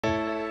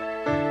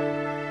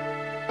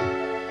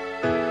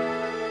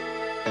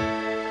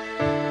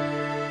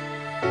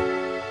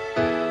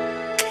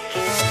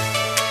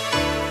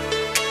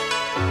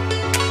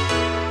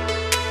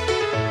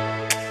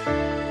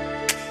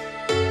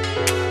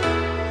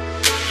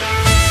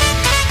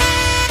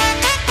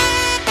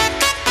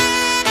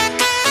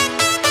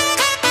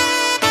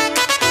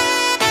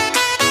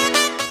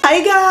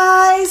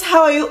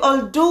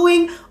all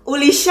doing?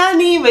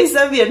 Ulishani, my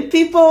Zambian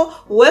people,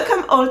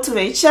 welcome all to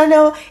my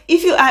channel.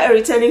 If you are a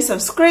returning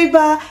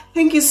subscriber,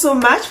 thank you so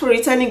much for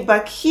returning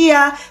back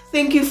here.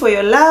 Thank you for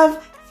your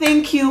love.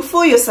 Thank you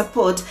for your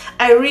support.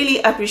 I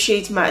really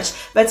appreciate much.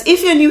 But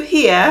if you're new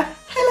here,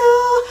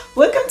 hello,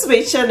 welcome to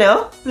my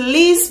channel.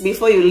 Please,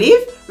 before you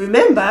leave,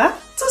 remember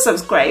to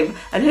subscribe.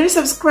 And when you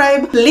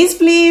subscribe,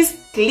 please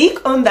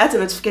click on that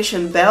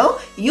notification bell.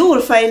 You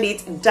will find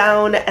it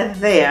down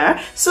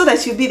there so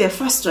that you'll be the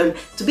first one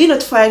to be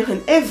notified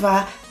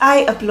whenever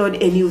I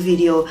upload a new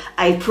video.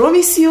 I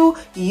promise you,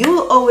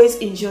 you'll always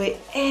enjoy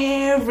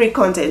every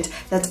content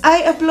that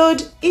I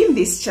upload in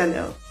this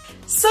channel.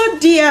 So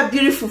dear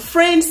beautiful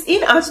friends,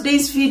 in our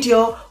today's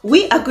video,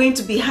 we are going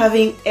to be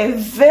having a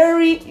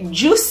very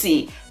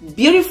juicy,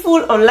 beautiful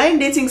online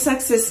dating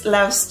success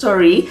love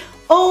story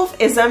of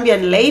a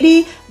Zambian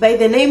lady by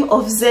the name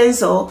of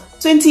Zenzo,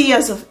 20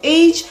 years of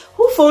age,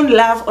 who found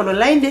love on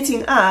online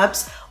dating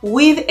apps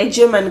with a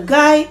German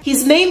guy.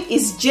 His name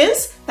is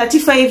Jens,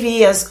 35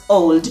 years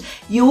old.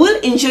 You will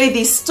enjoy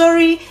this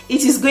story.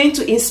 It is going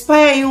to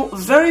inspire you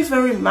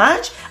very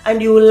much,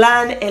 and you will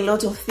learn a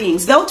lot of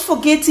things. Without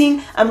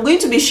forgetting, I'm going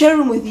to be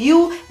sharing with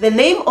you the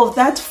name of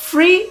that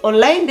free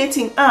online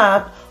dating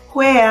app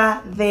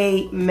where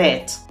they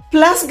met.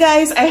 Plus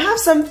guys, I have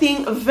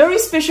something very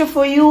special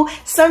for you,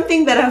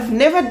 something that I've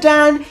never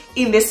done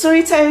in the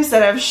story times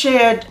that I've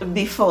shared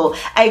before.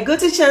 I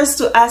got a chance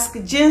to ask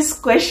Jens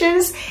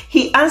questions.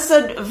 He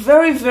answered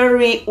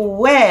very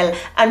well,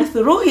 and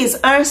through his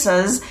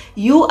answers,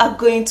 you are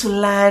going to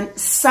learn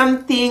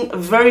something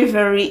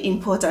very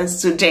important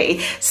today.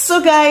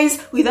 So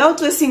guys,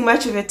 without wasting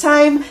much of your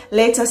time,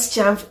 let us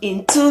jump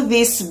into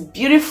this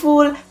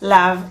beautiful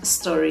love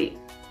story.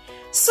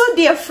 So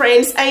dear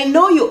friends, I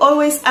know you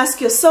always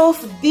ask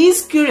yourself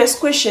these curious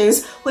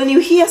questions when you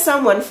hear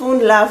someone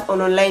found love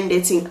on online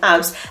dating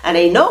apps. And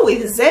I know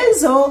with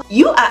Zenzo,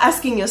 you are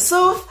asking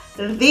yourself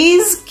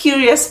these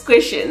curious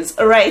questions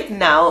right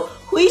now,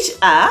 which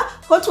are: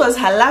 what was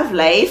her love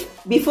life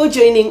before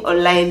joining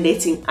online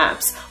dating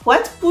apps?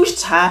 What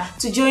pushed her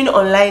to join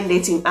online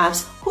dating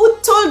apps? Who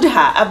told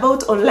her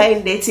about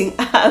online dating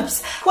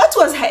apps? What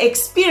was her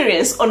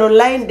experience on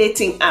online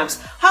dating apps?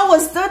 How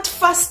was that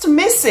first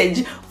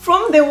message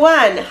from the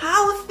one?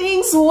 How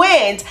things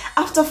went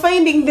after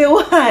finding the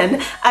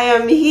one? I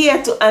am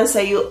here to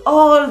answer you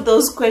all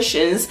those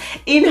questions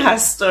in her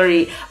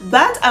story,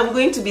 but I'm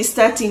going to be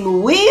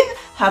starting with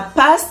her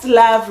past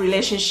love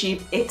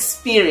relationship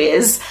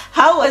experience.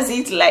 How was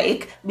it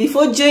like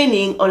before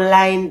joining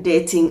online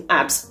dating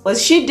apps?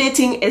 Was she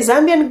dating a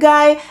Zambian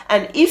guy?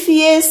 And if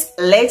yes,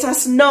 let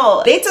us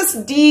know. Let us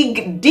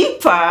dig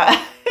deeper.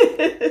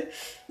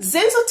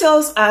 Zenzo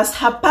tells us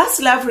her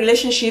past love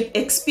relationship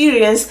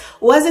experience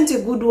wasn't a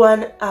good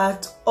one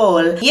at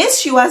all. Yes,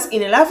 she was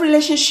in a love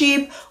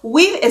relationship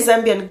with a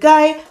Zambian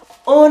guy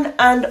on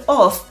and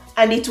off,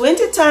 and it went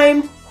a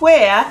time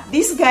where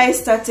this guy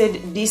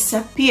started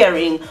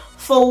disappearing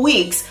for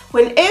weeks.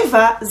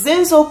 Whenever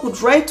Zenzo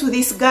could write to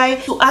this guy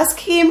to ask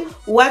him,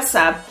 "What's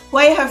up?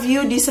 Why have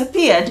you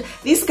disappeared?"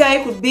 this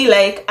guy could be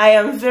like, "I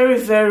am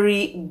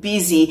very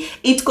busy."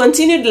 It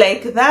continued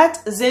like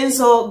that.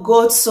 Zenzo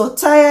got so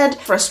tired,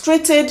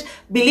 frustrated,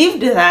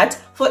 believed that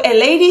for a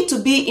lady to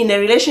be in a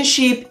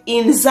relationship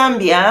in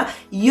Zambia,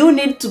 you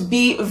need to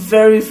be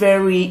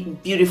very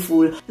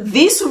beautiful.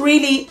 This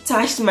really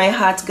touched my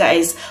heart,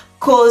 guys,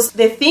 because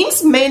the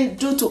things men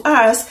do to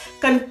us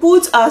can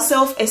put our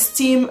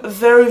self-esteem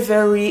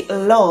very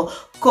low.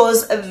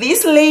 Because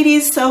this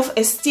lady's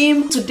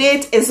self-esteem to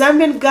date a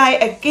Zambian guy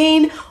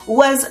again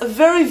was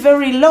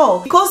very low,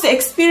 because the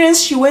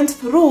experience she went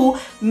through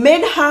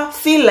made her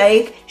feel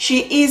like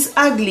she is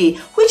ugly,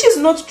 which is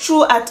not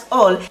true at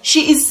all.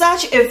 She is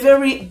such a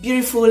very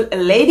beautiful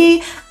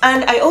lady,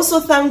 and I also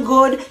thank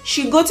God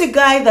she got a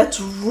guy that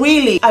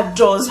really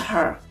adores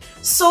her.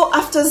 So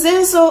after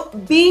Zenzo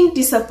being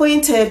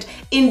disappointed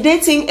in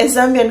dating a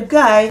Zambian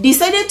guy,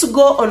 decided to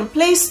go on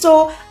Play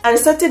Store and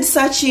started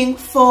searching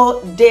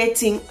for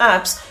dating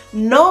apps.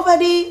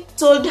 Nobody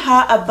told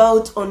her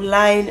about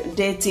online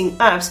dating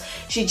apps.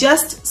 She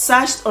just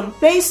searched on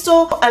Play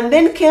Store, and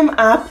then came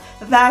up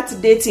that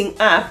dating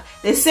app.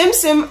 The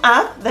same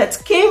app that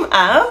came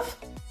up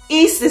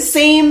is the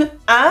same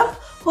app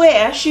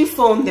where she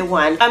found the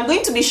one. I'm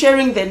going to be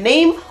sharing the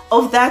name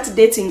of that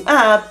dating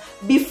app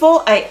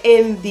before I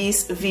end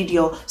this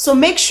video, so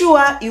make sure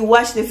you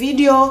watch the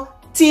video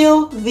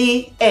till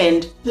the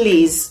end,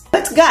 please.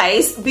 But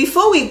guys,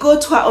 before we go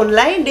to her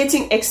online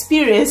dating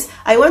experience,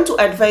 I want to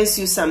advise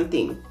you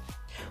something.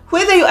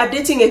 Whether you are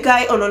dating a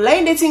guy on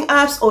online dating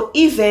apps or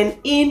even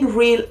in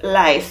real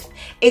life,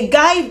 a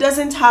guy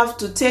doesn't have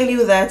to tell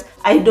you that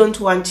 "I don't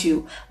want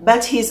you,"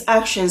 but his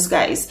actions,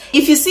 guys.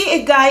 If you see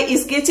a guy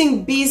is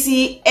getting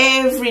busy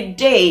every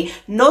day,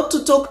 not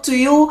to talk to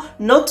you,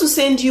 not to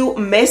send you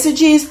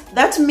messages,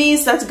 that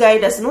means that guy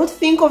does not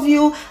think of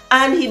you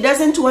and he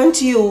doesn't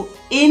want you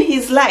in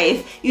his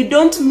life. You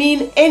don't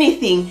mean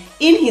anything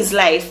in his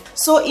life.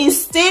 So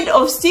instead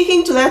of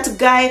sticking to that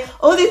guy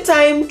all the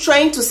time,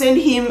 trying to send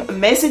him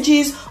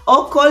messages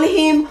or call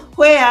him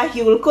where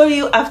he will call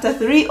you after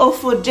 3 or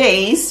 4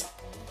 days,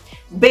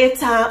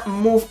 better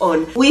move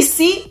on. We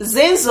see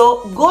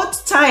Zenzo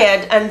got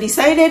tired and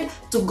decided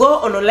to go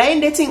on online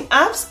dating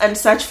apps and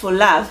search for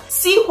love.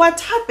 See what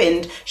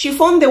happened. She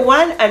found the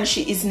one and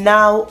she is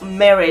now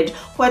married.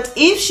 What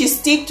if she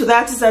stick to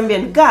that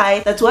Zambian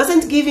guy that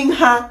wasn't giving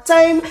her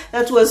time,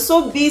 that was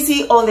so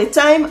busy all the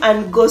time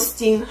and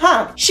ghosting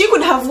her? She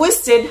could have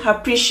wasted her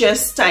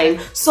precious time.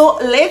 So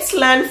let's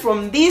learn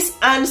from this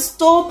and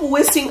stop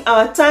wasting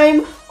our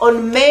time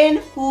on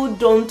men who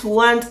don't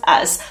want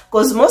us,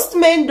 because most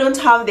men don't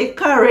have the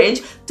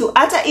courage to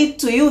utter it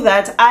to you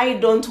that I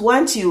don't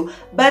want you.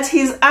 But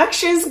his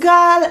actions,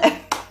 girl,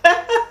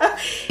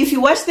 if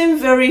you watch them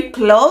very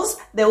close,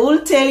 they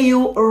will tell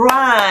you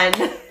run.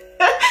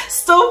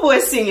 Stop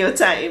wasting your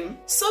time.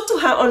 So to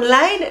her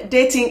online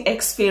dating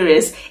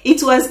experience,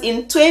 it was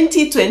in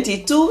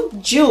 2022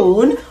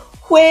 June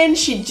when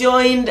she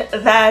joined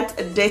that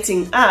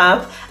dating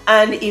app,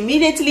 and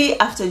immediately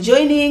after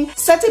joining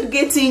started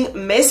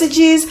getting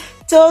messages.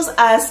 Tells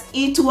us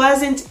it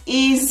wasn't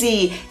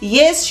easy.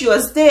 Yes, she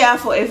was there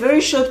for a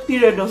very short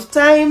period of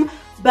time,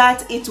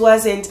 but it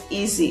wasn't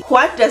easy.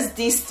 What does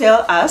this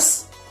tell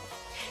us?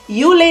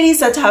 You ladies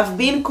that have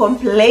been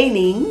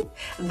complaining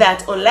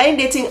that online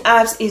dating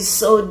apps is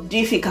so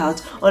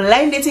difficult,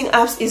 online dating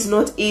apps is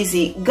not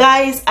easy.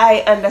 Guys,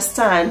 I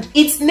understand.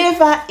 It's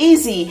never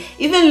easy.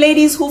 Even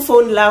ladies who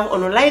found love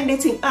on online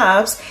dating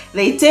apps,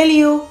 they tell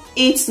you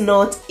it's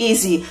not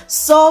easy.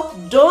 So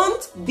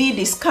don't be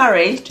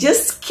discouraged.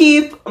 Just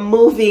keep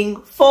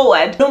moving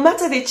forward. No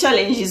matter the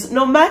challenges,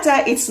 no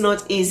matter it's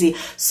not easy.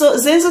 So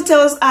Zenzo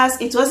tells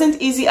us it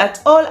wasn't easy at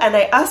all, and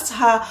I asked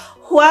her,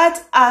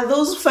 what are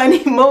those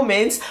funny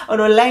moments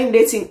on online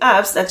dating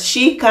apps that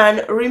she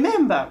can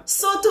remember?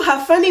 So to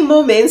her funny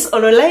moments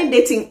on online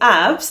dating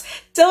apps,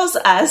 tells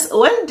us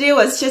one day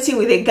was chatting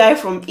with a guy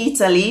from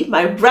Italy,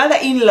 my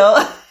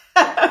brother-in-law.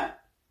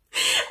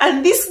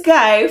 And this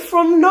guy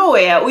from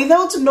nowhere,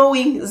 without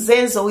knowing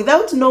Zenzo,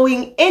 without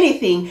knowing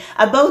anything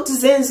about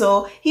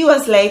Zenzo, he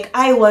was like,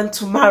 I want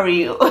to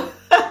marry you.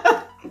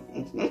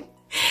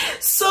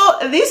 So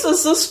this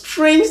was so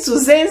strange to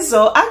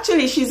Zenzo.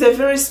 Actually, she's a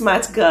very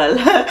smart girl.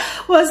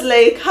 Was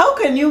like, how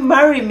can you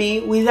marry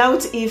me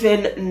without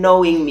even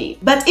knowing me?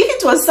 But if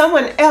it was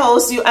someone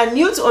else, you are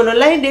new to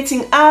online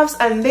dating apps,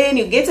 and then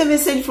you get a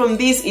message from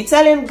this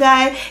Italian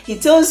guy, he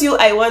tells you,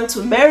 I want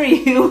to marry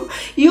you,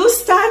 you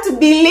start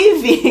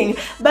believing.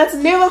 But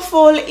never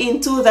fall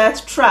into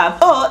that trap.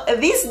 Oh,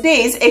 these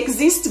days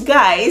exist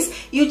guys,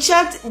 you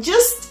chat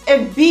just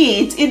a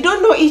bit, you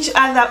don't know each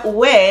other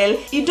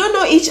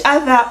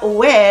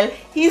well,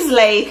 he's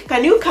like,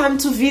 can you come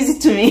to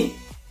visit me?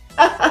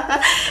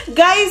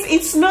 Guys,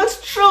 it's not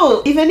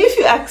true. Even if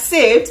you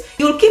accept,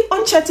 you'll keep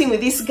on chatting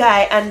with this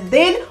guy, and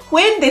then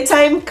when the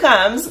time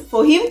comes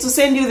for him to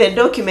send you the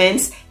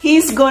documents,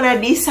 he's gonna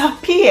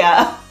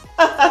disappear.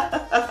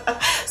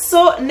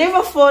 So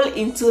never fall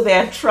into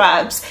their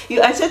traps.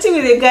 You are chatting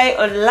with a guy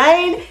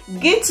online,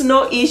 get to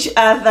know each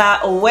other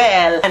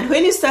well, and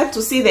when you start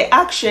to see the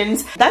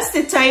actions, that's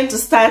the time to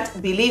start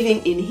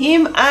believing in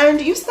him,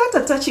 and you start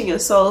attaching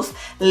yourself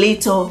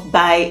little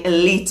by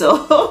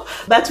little.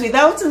 But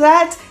without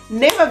that,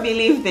 never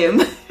believe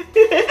them.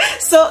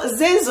 So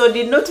Zenzo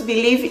did not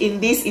believe in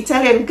this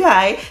Italian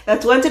guy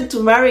that wanted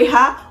to marry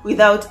her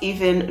without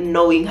even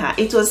knowing her.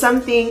 It was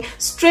something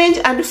strange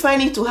and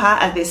funny to her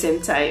at the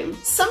same time.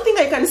 Something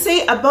I can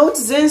say about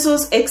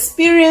Zenzo's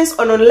experience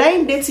on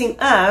online dating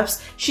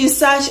apps, she's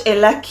such a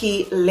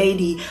lucky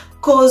lady,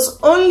 because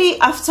only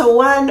after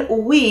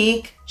 1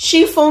 week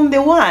she found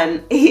the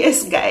one.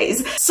 Yes,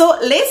 guys. So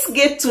let's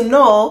get to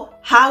know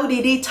how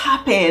did it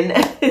happen.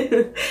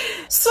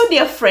 So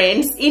dear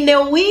friends, in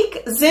a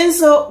week,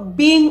 Zenzo,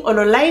 being on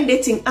online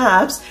dating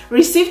apps,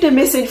 received a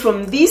message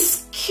from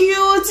this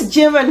cute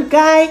German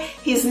guy.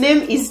 His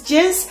name is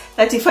Jens,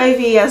 35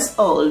 years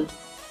old.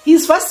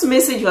 His first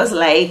message was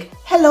like,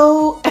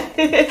 hello.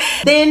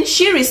 Then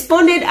she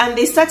responded and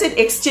they started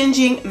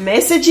exchanging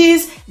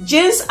messages.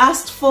 Jens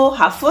asked for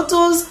her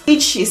photos,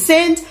 which she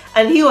sent,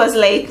 and he was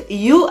like,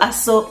 you are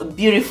so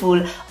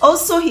beautiful.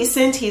 Also, he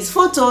sent his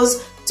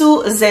photos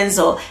to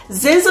Zenzo.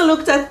 Zenzo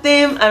looked at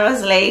them and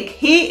was like,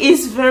 he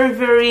is very,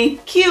 very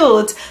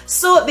cute.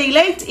 So they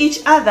liked each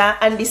other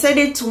and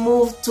decided to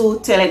move to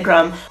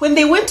Telegram. When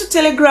they went to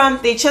Telegram,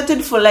 they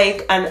chatted for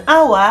like an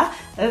hour.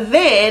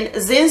 Then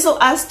Zenzo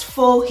asked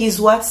for his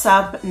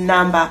WhatsApp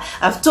number.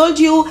 I've told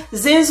you,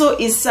 Zenzo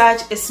is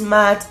such a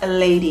smart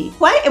lady.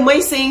 Why am I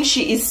saying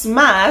she is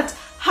smart?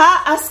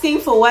 Her asking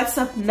for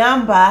WhatsApp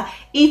number,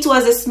 it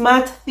was a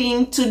smart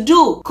thing to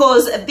do,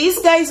 because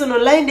these guys on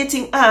online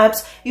dating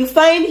apps, you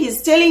find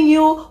he's telling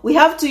you, we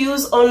have to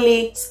use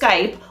only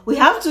Skype, we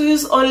have to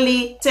use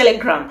only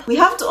Telegram, we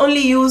have to only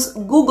use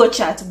Google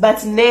Chat,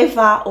 but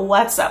never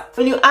WhatsApp.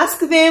 When you ask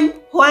them,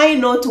 why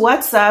not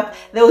WhatsApp?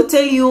 They will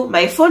tell you,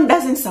 my phone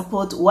doesn't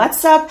support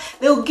WhatsApp.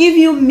 They will give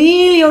you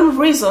million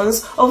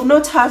reasons of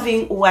not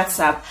having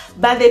WhatsApp.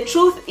 But the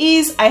truth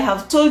is, I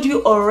have told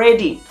you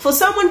already, for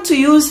someone to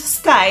use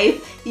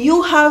Skype,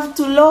 you have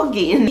to log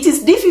in. It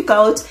is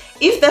difficult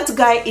if that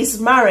guy is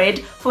married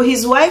for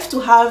his wife to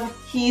have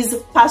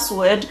his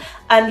password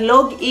and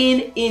log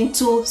in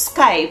into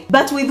Skype.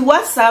 But with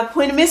WhatsApp,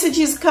 when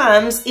messages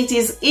comes, it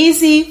is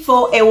easy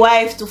for a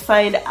wife to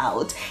find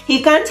out.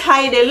 He can't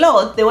hide a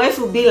lot. The wife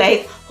will be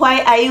like,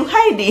 why are you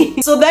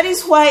hiding? So that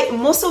is why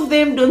most of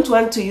them don't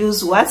want to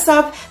use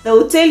WhatsApp. They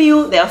will tell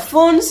you their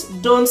phones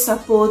don't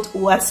support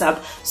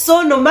WhatsApp.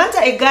 So no matter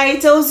a guy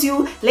tells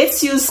you,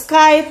 let's use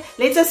Skype,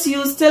 let us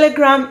use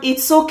Telegram,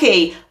 it's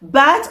okay.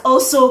 But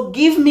also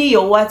give me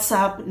your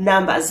WhatsApp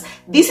numbers.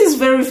 This is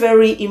very,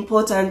 very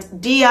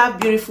important, dear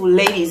beautiful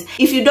ladies,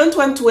 if you don't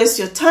want to waste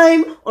your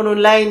time on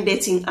online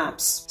dating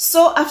apps.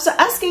 So after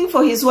asking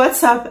for his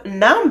WhatsApp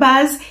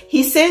numbers,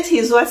 he sent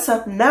his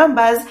WhatsApp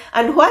numbers,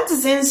 and what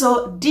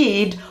Zenzo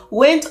did,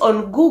 went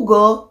on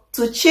Google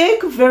to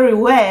check very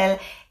well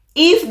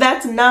if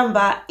that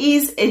number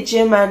is a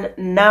German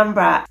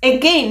number.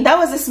 Again, that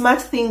was a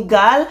smart thing,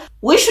 girl.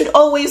 We should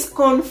always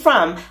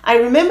confirm. I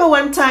remember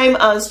one time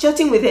I was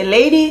chatting with a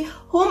lady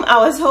whom I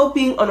was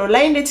helping on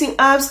online dating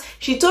apps.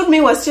 She told me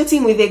was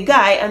chatting with a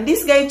guy, and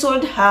this guy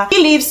told her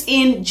he lives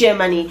in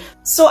Germany.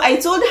 So I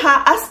told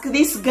her, ask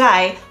this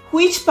guy,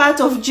 which part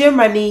of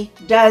Germany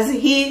does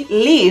he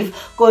live?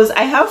 Because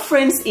I have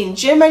friends in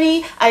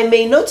Germany. I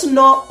may not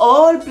know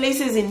all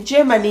places in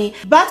Germany,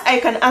 but I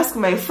can ask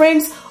my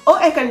friends, or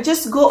I can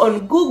just go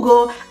on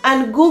Google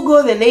and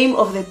Google the name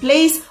of the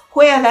place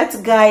where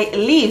that guy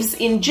lives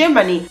in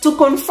Germany to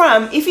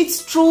confirm if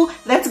it's true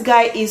that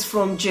guy is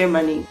from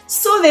Germany.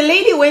 So the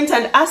lady went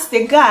and asked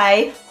the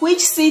guy,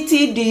 which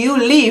city do you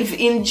live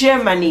in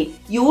Germany?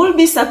 You will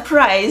be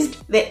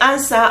surprised the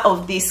answer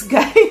of this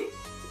guy.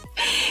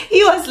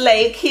 He was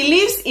like, he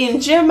lives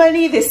in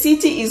Germany, the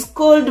city is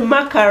called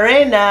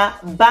Macarena,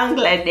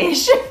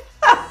 Bangladesh.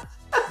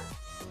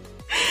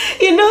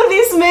 You know,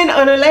 these men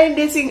on online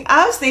dating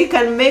apps, they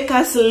can make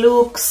us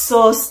look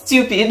so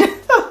stupid.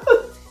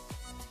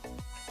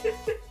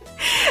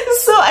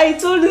 So I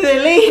told the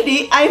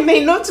lady, I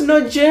may not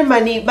know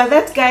Germany, but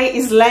that guy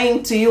is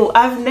lying to you.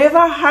 I've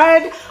never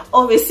heard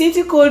of a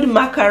city called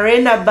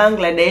Macarena,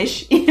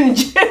 Bangladesh in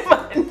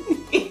Germany.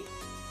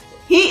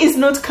 He is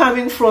not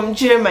coming from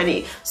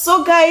Germany.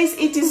 So guys,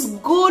 it is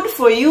good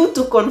for you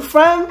to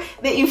confirm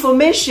the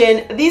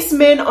information these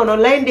men on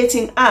online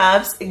dating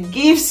apps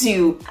gives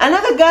you.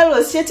 Another girl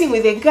was chatting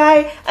with a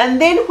guy,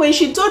 and then when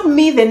she told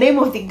me the name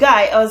of the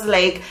guy, I was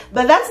like,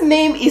 but that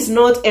name is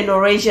not a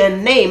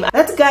Norwegian name.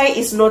 That guy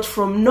is not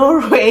from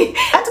Norway.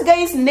 That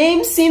guy's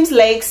name seems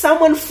like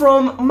someone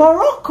from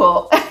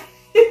Morocco.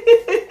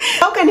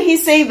 How can he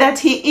say that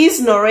he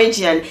is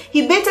Norwegian?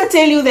 He better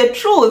tell you the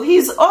truth,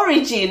 his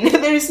origin.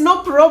 There is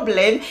no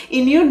problem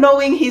in you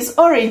knowing his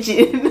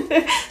origin.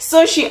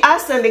 So she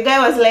asked, and the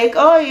guy was like,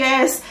 oh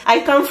yes,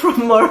 I come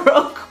from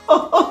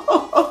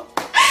Morocco.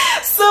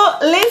 So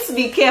let's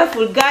be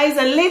careful, guys,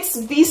 and let's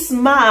be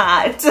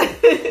smart.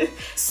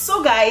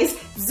 So guys,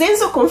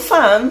 Zenzo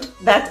confirmed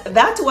that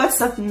that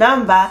WhatsApp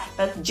number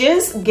that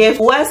Jens gave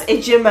was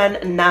a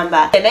German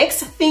number. The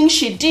next thing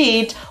she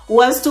did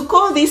was to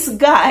call this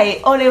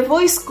guy on a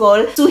voice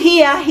call to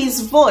hear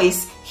his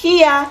voice,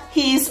 hear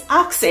his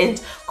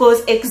accent,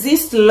 because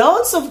exist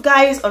lots of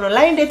guys on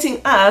online dating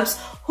apps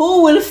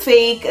who will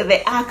fake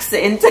the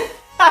accent.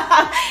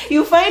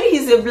 You find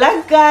he's a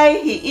black guy,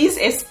 he is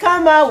a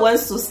scammer,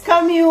 wants to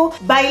scam you.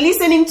 By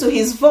listening to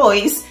his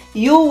voice,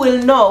 you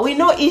will know. We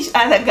know each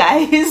other,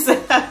 guys.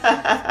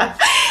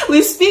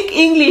 We speak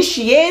English,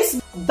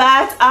 yes,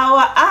 but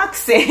our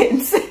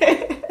accents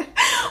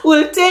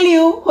will tell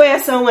you where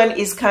someone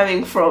is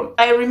coming from.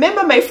 I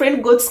remember my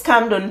friend got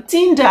scammed on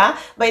Tinder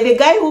by the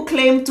guy who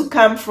claimed to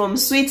come from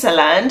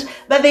Switzerland,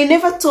 but they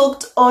never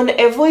talked on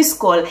a voice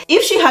call.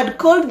 If she had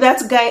called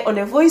that guy on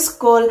a voice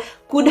call,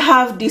 could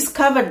have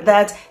discovered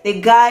that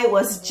the guy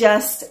was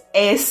just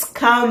a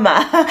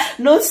scammer,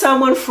 not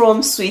someone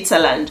from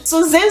Switzerland.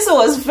 So Zenzo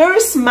was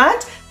very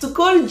smart to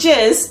call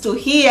Jens to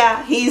hear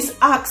his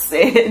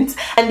accent.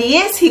 And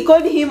yes, he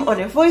called him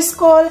on a voice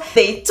call.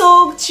 They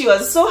talked, she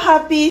was so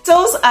happy.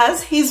 Tells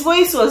us his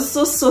voice was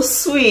so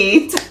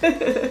sweet.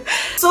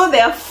 So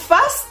their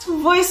first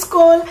voice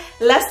call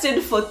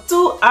lasted for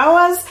 2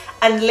 hours,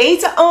 and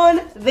later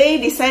on they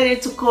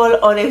decided to call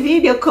on a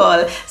video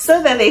call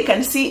so that they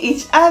can see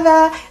each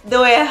other. They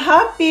were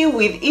happy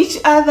with each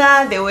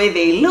other, the way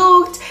they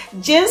looked.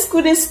 Jens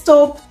couldn't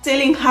stop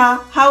telling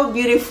her how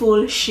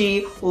beautiful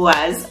she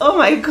was. Oh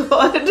my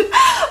god,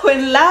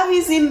 when love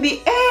is in the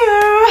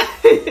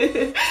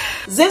air.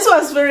 Zenzo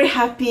was very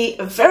happy,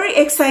 very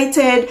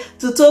excited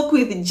to talk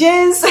with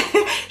Jens.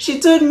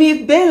 She told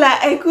me, Bella,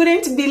 I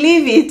couldn't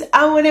believe it,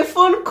 I'm on a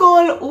phone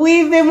call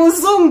with the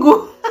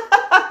Muzungu.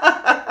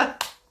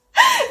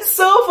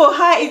 So for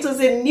her, it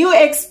was a new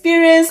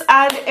experience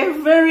and a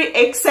very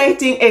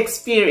exciting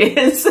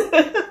experience.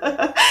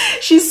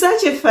 She's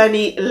such a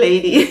funny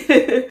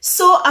lady.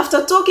 So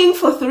after talking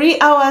for 3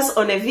 hours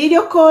on a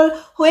video call,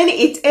 when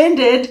it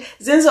ended,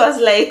 Zenzo was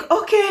like,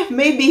 okay,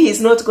 maybe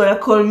he's not gonna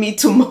call me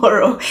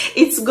tomorrow.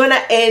 It's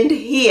gonna end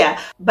here.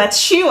 But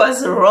she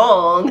was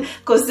wrong,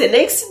 because the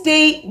next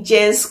day,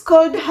 Jens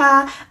called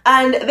her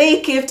and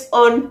they kept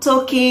on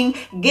talking,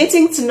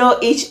 getting to know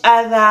each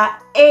other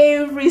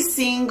every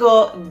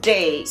single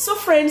day. So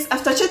friends,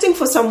 after chatting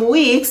for some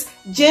weeks,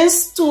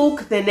 Jens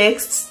took the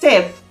next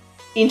step,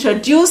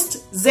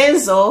 introduced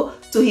Zenzo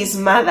to his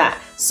mother.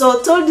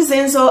 So told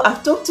Zenzo,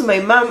 I've talked to my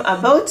mom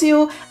about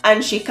you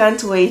and she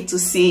can't wait to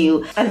see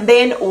you. And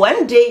then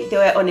one day they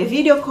were on a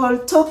video call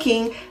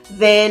talking.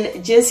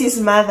 Then Jens's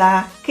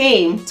mother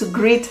came to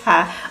greet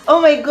her. Oh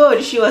my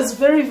god, she was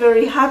very,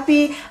 very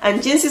happy.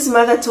 And Jens's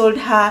mother told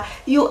her,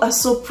 you are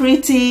so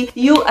pretty,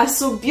 you are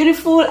so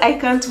beautiful, I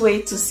can't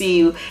wait to see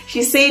you.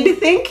 She said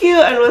thank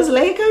you and was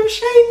like, I'm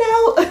shy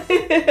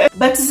now.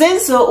 But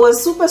Zenzo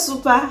was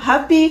super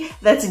happy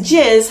that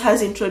Jens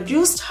has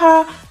introduced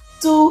her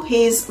to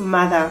his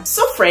mother.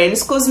 So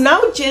friends, because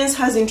now Jens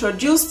has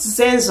introduced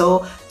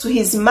Zenzo to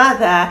his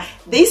mother,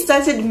 they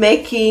started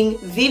making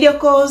video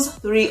calls,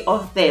 3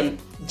 of them.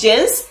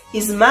 Jens,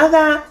 his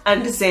mother,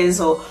 and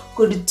Zenzo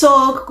could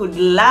talk, could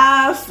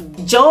laugh,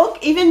 joke.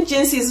 Even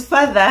Jens's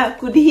father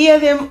could hear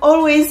them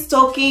always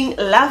talking,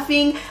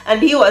 laughing,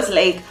 and he was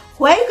like,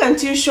 why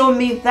can't you show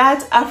me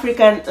that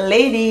African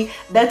lady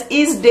that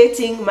is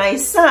dating my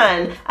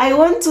son? I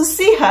want to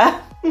see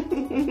her.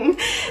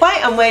 Why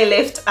am I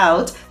left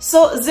out?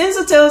 So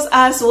Zenzo tells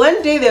us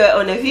one day they were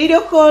on a video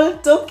call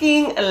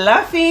talking,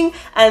 laughing,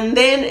 and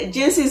then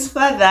Jens's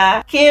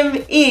father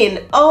came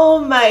in. Oh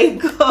my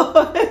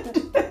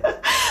god.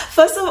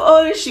 First of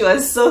all, she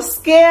was so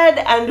scared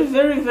and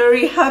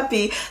very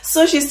happy,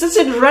 so she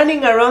started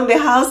running around the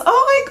house.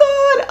 Oh my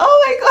god, oh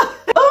my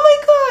god, oh my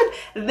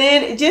god.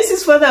 Then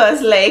Jens's father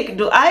was like,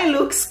 do I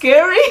look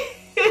scary?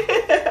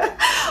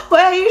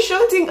 Why are you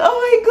shouting? Oh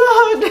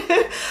my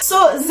god.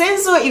 So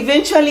Zenzo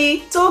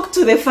eventually talked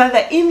to the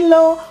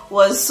father-in-law,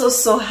 was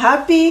so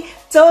happy,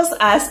 tells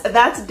us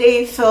that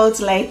day felt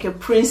like a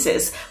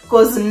princess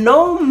because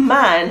no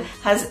man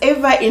has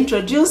ever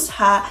introduced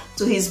her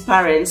to his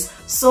parents.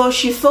 So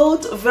she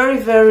felt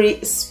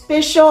very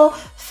special,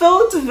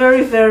 felt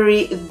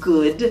very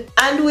good.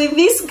 And with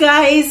this,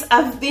 guys,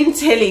 I've been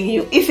telling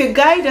you, if a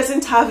guy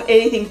doesn't have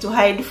anything to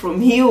hide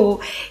from you,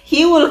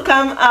 he will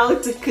come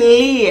out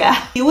clear.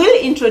 He will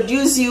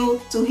introduce you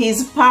to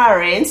his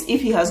parents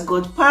if he has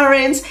got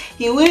parents.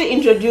 He will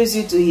introduce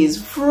you to his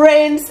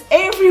friends,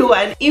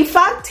 everyone. In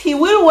fact, he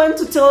will want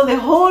to tell the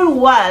whole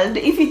world,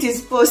 if it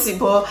is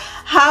possible,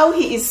 how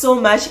he is so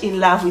much in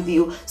love with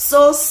you.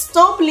 So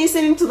stop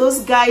listening to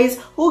those guys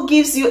who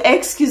gives you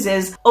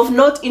excuses of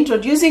not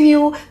introducing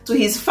you to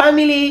his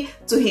family,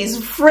 to his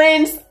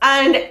friends,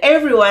 and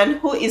everyone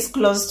who is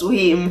close to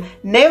him.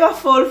 Never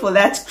fall for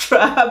that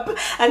trap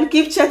and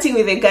keep chatting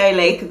with a guy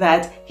like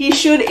that. He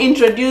should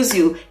introduce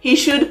you. He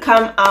should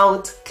come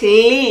out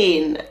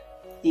clean.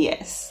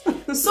 Yes.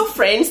 So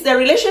friends, the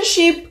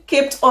relationship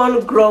kept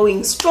on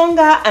growing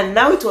stronger, and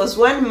now it was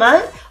 1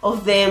 month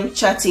of them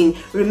chatting.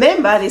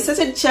 Remember, they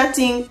started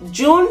chatting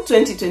June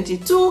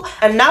 2022,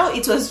 and now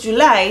it was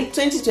July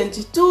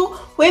 2022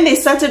 when they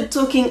started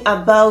talking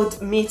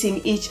about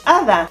meeting each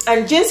other.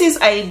 And Jens's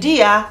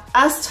idea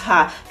asked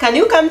her, can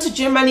you come to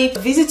Germany to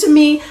visit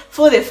me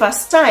for the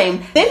first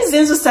time? Then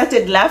Zenzo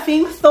started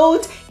laughing,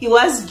 thought he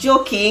was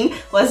joking,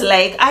 was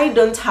like, I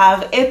don't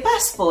have a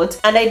passport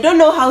and I don't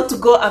know how to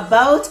go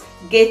about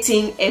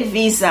getting a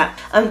visa.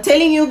 I'm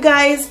telling you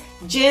guys,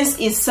 Jens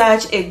is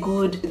such a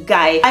good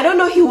guy. I don't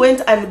know, he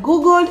went and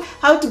googled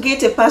how to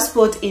get a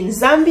passport in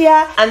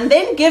Zambia and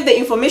then gave the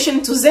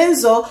information to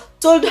Zenzo,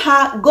 told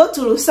her go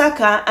to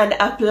Lusaka and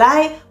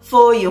apply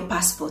for your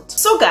passport.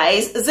 So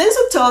guys,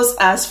 Zenzo tells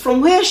us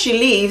from where she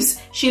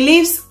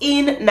lives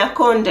in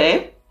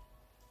Nakonde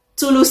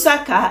to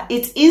Lusaka.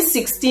 It is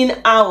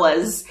 16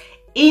 hours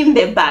in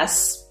the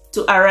bus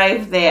to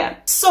arrive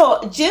there.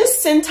 So Jens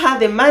sent her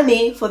the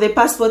money for the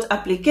passport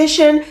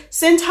application,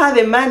 sent her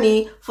the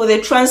money for the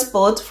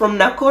transport from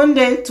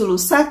Nakonde to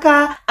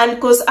Lusaka, and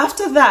because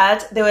after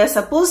that they were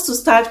supposed to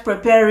start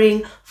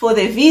preparing for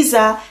the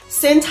visa,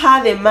 sent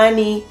her the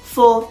money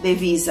for the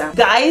visa.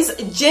 Guys,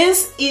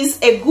 Jens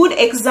is a good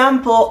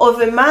example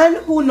of a man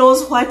who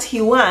knows what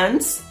he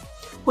wants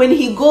when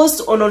he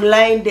goes on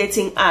online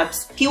dating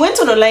apps. He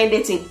went on online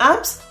dating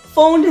apps,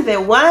 found the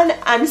one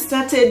and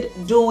started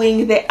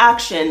doing the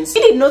actions. He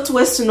did not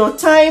waste no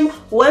time,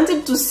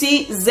 wanted to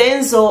see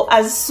Zenzo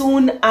as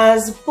soon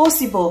as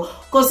possible.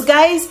 Because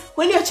guys,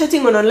 when you're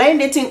chatting on online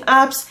dating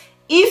apps,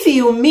 if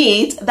you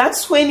meet,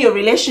 that's when your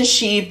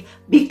relationship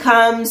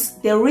becomes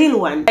the real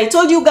one. I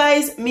told you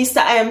guys, Mr.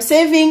 I am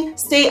saving,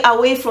 stay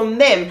away from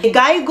them. A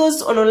guy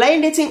goes on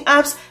online dating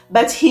apps,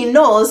 but he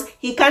knows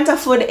he can't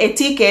afford a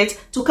ticket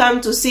to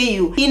come to see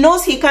you. He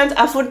knows he can't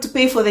afford to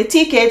pay for the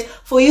ticket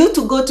for you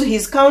to go to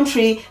his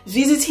country,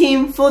 visit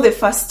him for the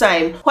first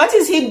time. What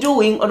is he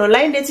doing on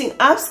online dating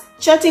apps?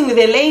 Chatting with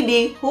a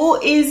lady who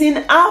is in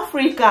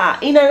Africa,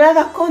 in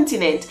another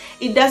continent.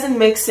 It doesn't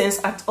make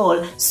sense at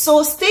all.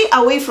 So stay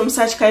away from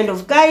such kind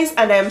of guys,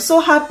 and I am so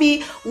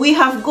happy we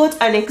have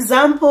got an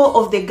example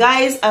of the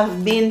guys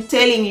I've been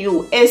telling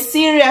you. A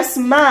serious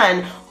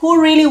man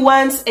who really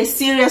wants a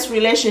serious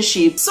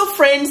relationship. So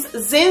friends,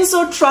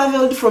 Zenzo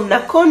traveled from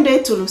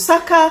Nakonde to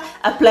Lusaka,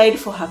 applied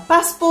for her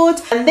passport,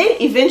 and then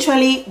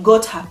eventually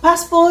got her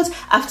passport.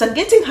 After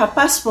getting her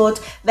passport,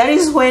 that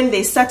is when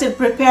they started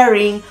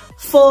preparing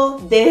for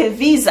the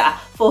visa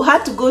for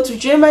her to go to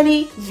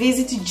Germany,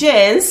 visit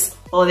Jens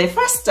for the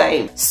first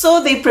time.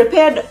 So they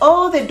prepared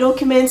all the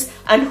documents,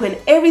 and when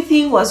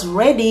everything was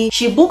ready,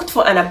 she booked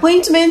for an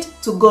appointment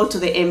to go to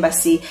the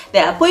embassy.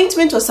 The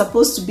appointment was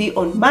supposed to be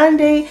on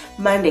Monday.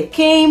 Monday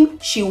came,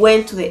 she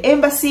went to the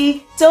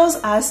embassy, tells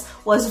us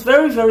was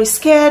very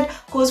scared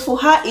because for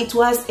her it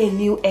was a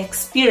new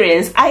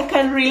experience. I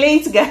can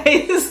relate,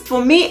 guys.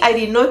 For me, I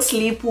did not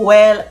sleep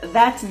well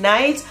that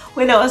night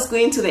when I was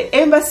going to the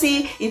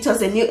embassy. It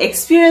was a new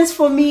experience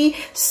for me,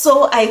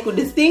 so I could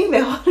think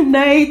the whole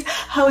night,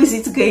 how is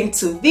it going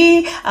to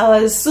be?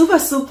 I was super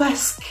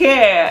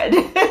scared.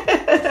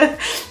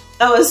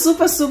 I was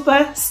super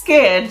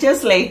scared,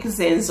 just like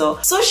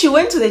Zenzo. So she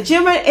went to the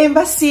German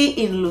embassy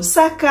in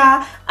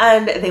Lusaka,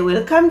 and they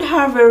welcomed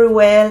her very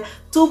well,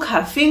 took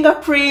her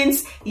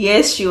fingerprints.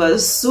 Yes, she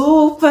was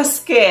super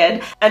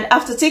scared, and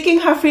after taking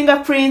her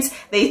fingerprints,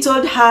 they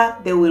told her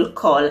they will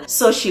call.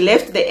 So she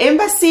left the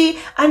embassy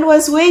and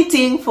was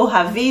waiting for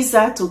her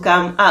visa to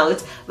come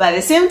out, but at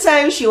the same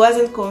time she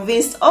wasn't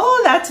convinced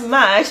all that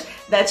much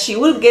that she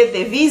will get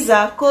the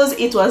visa because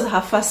it was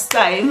her first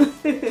time.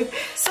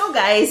 So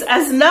guys,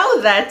 as now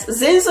that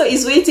Zenzo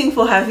is waiting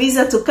for her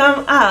visa to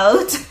come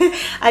out,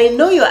 I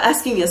know you're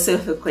asking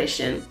yourself a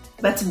question.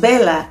 But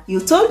Bella, you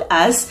told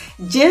us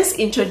Jens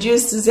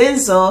introduced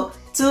Zenzo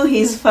to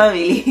his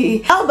family.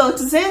 How about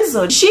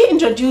Zenzo? Did she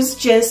introduce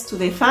Jens to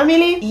the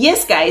family?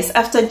 Yes guys,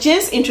 after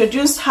Jens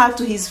introduced her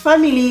to his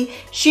family,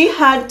 she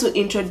had to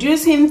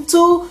introduce him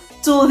to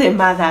the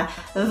mother.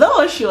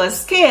 Though she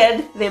was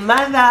scared, the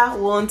mother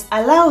won't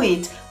allow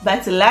it.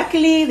 But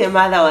luckily, the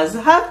mother was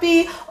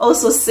happy,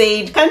 also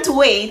said, can't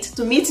wait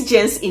to meet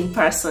Jens in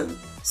person.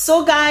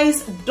 So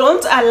guys,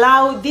 don't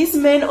allow these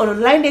men on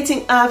online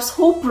dating apps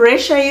who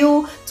pressure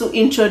you to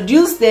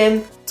introduce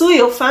them to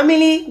your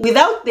family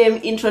without them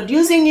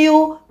introducing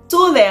you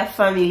to their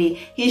family.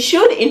 He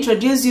should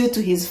introduce you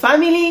to his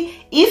family.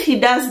 If he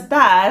does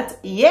that,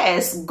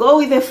 yes, go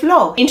with the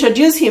flow.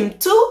 Introduce him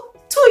to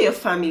your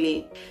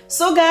family.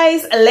 So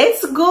guys,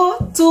 let's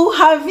go to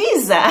her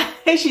visa.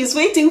 She's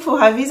waiting for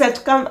her visa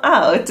to come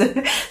out.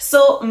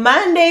 So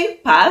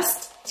Monday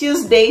passed,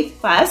 Tuesday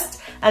passed,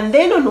 and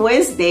then on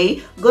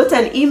Wednesday got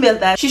an email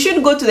that she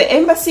should go to the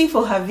embassy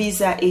for her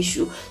visa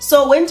issue.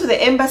 So went to the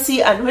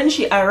embassy, and when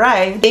she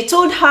arrived, they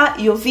told her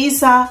your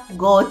visa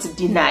got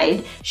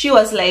denied. She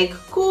was like,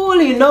 cool,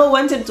 you know,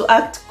 wanted to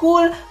act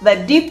cool,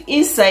 but deep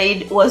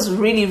inside was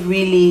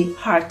really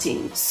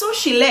hurting. So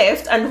she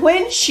left, and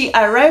when she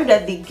arrived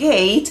at the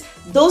gate,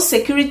 those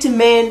security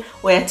men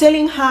were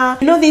telling her,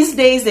 you know, these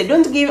days they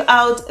don't give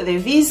out the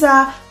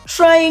visa,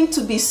 trying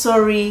to be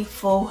sorry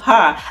for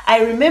her.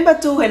 I remember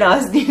too, when I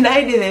was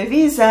denied the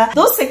visa,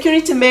 those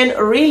security men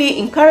really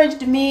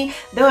encouraged me.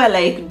 They were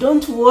like,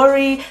 don't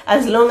worry,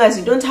 as long as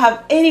you don't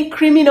have any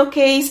criminal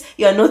case,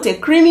 you are not a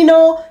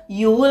criminal,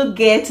 you will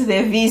get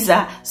the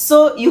visa,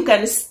 so you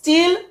can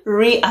still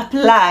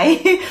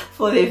reapply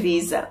for the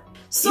visa.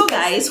 So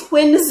guys,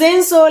 when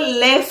Zenzo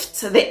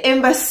left the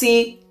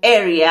embassy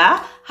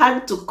area,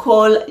 had to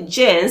call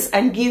Jens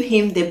and give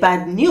him the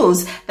bad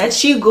news that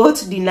she got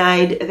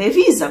denied the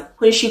visa.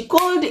 When she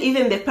called,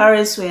 even the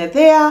parents were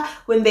there.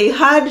 When they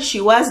heard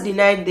she was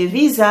denied the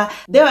visa,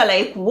 they were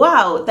like,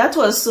 wow, that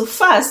was so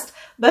fast.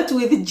 But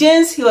with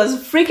Jens, he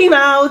was freaking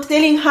out,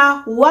 telling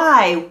her,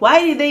 why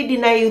did they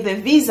deny you the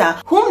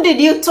visa? Whom did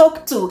you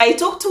talk to? I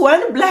talked to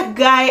one black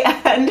guy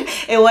and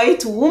a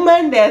white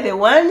woman. They're the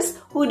ones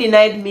who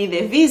denied me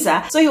the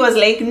visa. So he was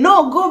like,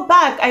 no, go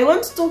back, I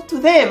want to talk to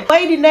them.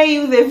 Why deny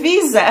you the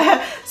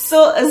visa?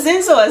 So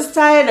Zenzo was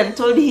tired and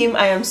told him,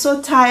 I am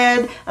so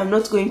tired, I'm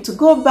not going to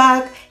go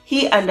back.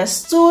 He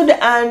understood,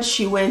 and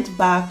she went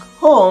back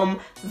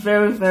home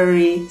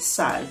very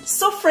sad.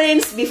 So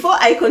friends, before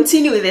I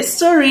continue with the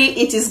story,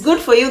 it is good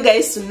for you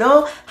guys to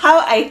know how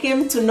I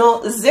came to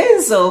know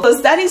Zenzo,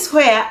 because that is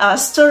where our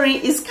story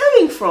is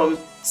coming from.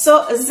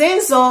 So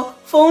Zenzo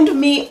found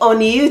me on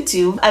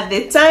YouTube at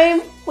the time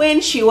when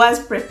she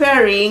was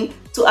preparing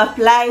to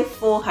apply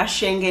for her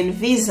Schengen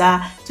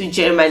visa to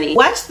Germany.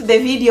 Watched the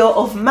video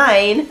of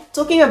mine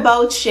talking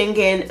about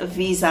Schengen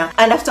visa,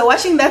 and after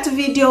watching that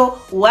video,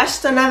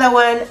 watched another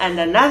one and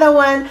another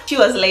one. She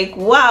was like,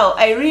 wow,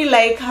 I really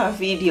like her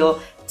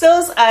video.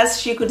 tells us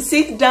she could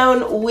sit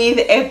down with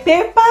a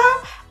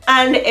paper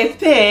and a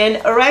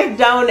pen, write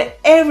down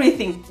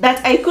everything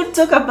that I could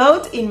talk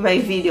about in my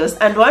videos.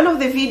 And one of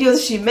the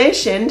videos she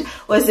mentioned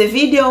was a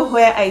video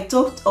where I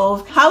talked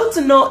of how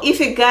to know if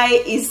a guy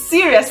is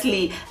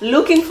seriously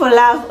looking for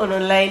love on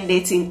online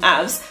dating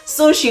apps.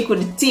 So she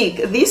could tick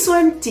this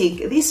one,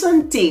 tick this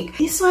one, tick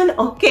this one,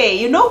 okay,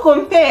 you know,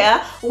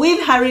 compare with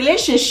her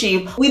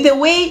relationship with the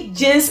way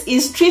Jens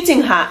is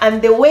treating her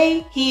and the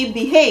way he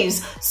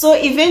behaves. So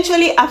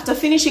eventually, after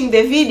finishing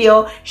the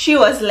video, she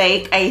was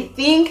like, I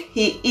think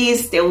he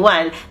is the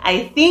one,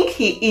 I think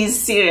he is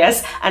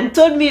serious, and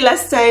told me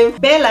last time,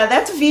 Bella,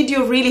 that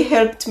video really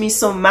helped me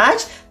so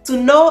much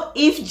to know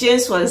if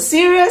Jens was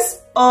serious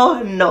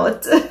or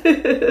not.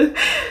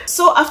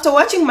 So after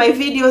watching my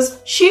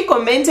videos, she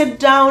commented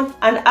down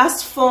and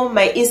asked for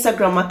my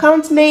Instagram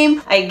account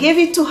name. I gave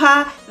it to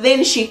her,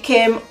 then she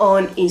came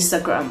on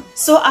Instagram.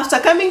 So after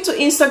coming to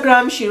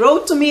Instagram, she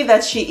wrote to me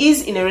that she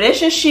is in a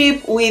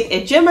relationship with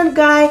a German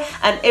guy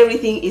and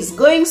everything is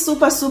going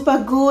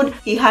super good.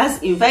 He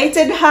has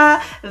invited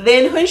her.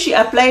 Then when she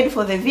applied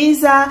for the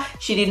visa,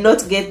 she did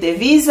not get the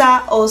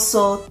visa,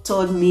 also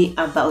told me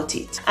about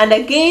it, and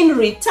again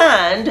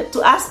returned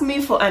to ask me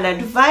for an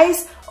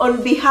advice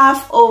on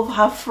behalf of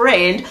her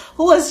friend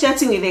who was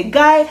chatting with a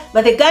guy,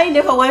 but the guy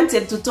never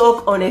wanted to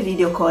talk on a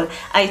video call.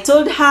 I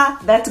told her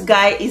that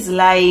guy is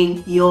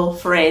lying, your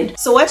friend.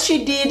 So what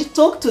she did,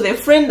 talked to the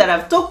friend that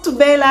I've talked to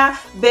Bella.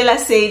 Bella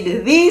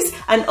said this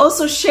and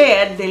also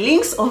shared the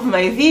links of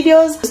my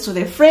videos to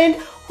the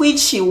friend, which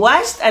she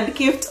watched and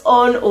kept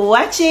on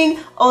watching,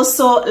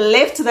 also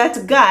left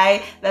that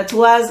guy that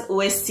was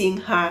wasting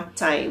her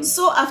time.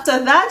 So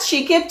after that,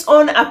 she kept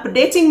on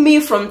updating me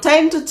from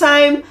time to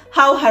time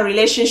how her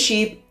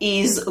relationship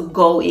is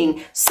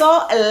going.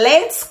 So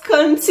let's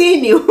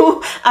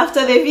continue.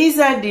 After the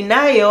visa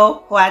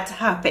denial, what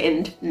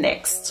happened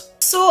next?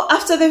 So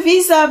after the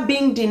visa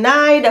being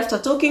denied, after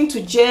talking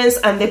to Jens,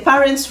 and the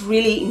parents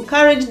really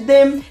encouraged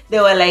them,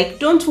 they were like,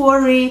 don't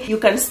worry, you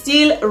can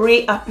still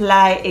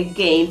reapply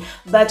again.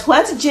 But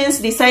what Jens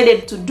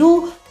decided to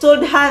do,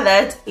 told her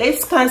that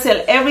let's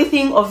cancel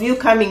everything of you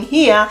coming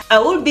here. I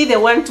will be the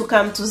one to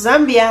come to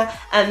Zambia,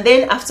 and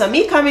then after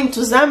me coming to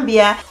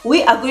Zambia,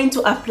 we are going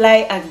to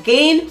apply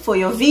again for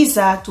your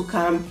visa to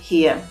come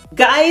here.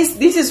 Guys,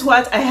 this is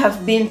what I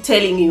have been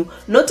telling you.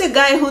 Not a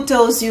guy who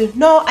tells you,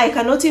 no, I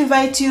cannot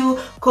invite you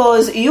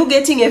because you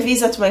getting a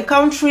visa to my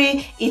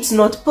country, it's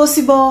not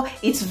possible,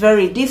 it's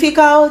very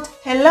difficult.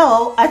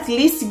 Hello, at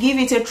least give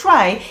it a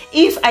try.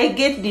 If I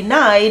get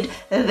denied,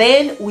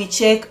 then we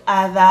check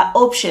other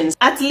options.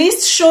 At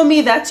least show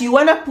me that you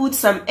want to put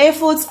some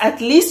efforts.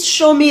 At least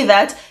show me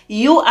that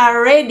you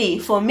are ready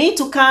for me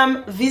to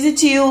come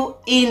visit you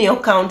in your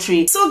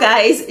country. So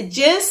guys,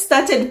 Jens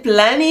started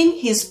planning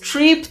his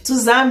trip to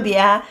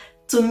Zambia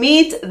to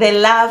meet the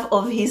love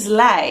of his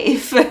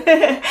life.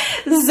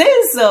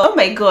 Zenzo, oh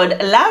my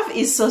god, love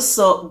is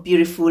so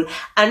beautiful.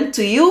 And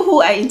to you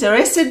who are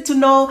interested to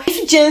know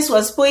if Jens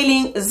was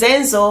spoiling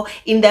Zenzo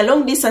in the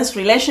long distance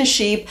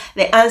relationship,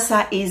 the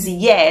answer is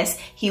yes.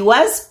 He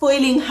was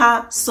spoiling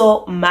her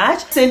so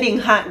much, sending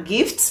her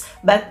gifts,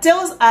 but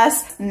tells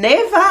us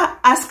never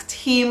asked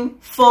him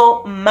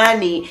for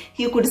money.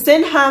 He could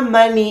send her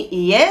money,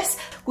 yes,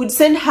 could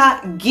send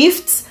her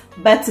gifts,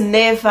 but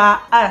never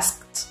asked.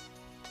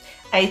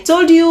 I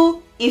told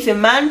you, if a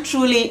man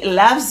truly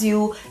loves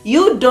you,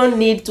 you don't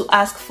need to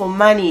ask for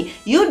money.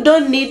 You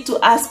don't need to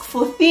ask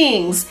for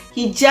things.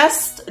 He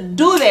just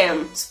do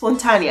them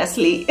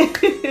spontaneously.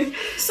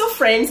 So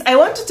friends, I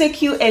want to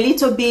take you a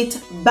little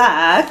bit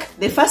back.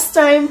 The first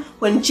time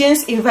when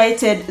Jens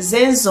invited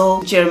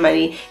Zenzo to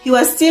Germany, he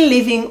was still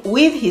living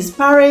with his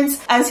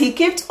parents. As he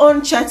kept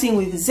on chatting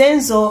with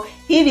Zenzo,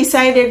 he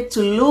decided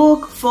to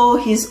look for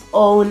his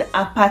own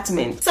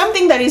apartment.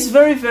 Something that is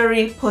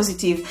very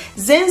positive.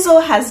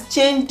 Zenzo has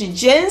changed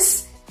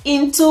Jens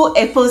into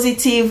a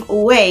positive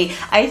way.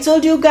 I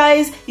told you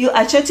guys, you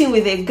are chatting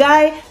with a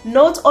guy,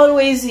 not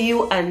always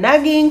you are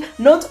nagging,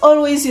 not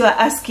always you are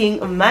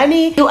asking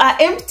money. You are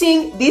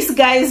emptying this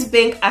guy's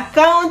bank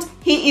account.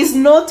 He is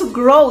not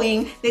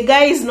growing. The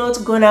guy is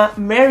not gonna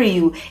marry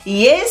you.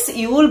 Yes,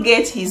 you will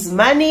get his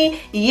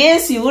money.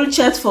 Yes, you will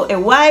chat for a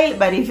while,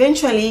 but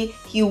eventually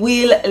he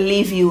will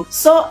leave you.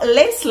 So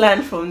let's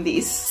learn from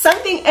this.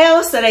 Something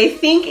else that I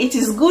think it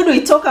is good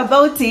we talk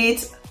about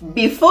it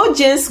before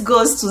Jens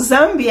goes to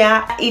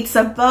Zambia, it's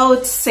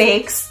about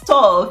sex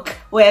talk,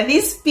 where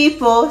these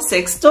people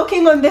sex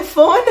talking on the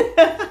phone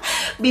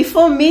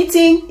before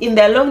meeting in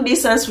their long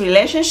distance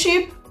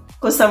relationship.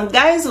 Because some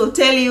guys will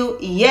tell you,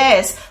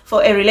 yes,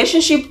 for a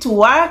relationship to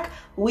work,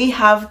 we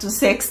have to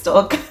sex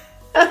talk.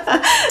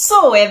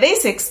 So were they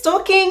sex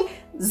talking?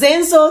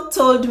 Zenzo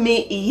told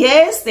me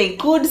yes, they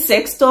could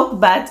sex talk,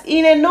 but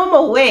in a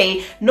normal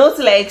way, not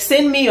like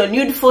send me your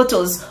nude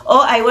photos or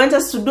I want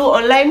us to do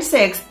online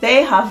sex.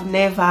 They have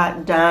never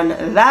done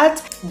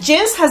that.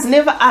 Jens has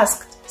never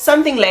asked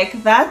something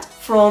like that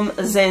from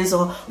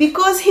Zenzo,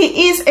 because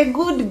he is a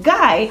good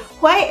guy.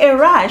 Why a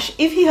rush?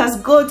 If he has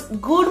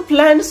got good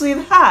plans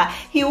with her,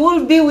 he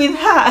will be with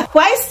her.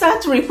 Why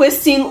start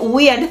requesting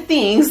weird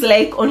things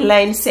like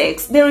online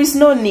sex? There is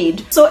no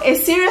need. So a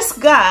serious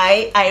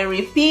guy, I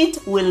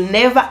repeat, will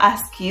never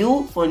ask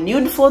you for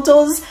nude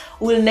photos,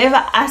 will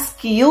never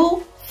ask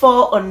you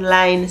for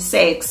online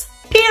sex.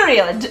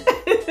 Period.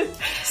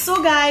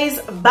 So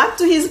guys, back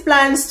to his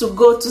plans to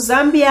go to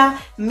Zambia,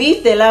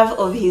 meet the love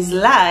of his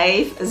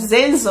life,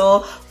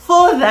 Zenzo,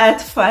 for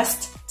that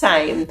first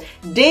time.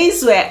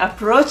 Days were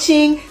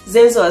approaching.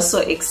 Zenzo was so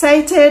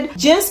excited.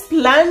 James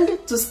planned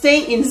to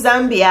stay in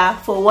Zambia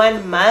for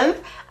 1 month,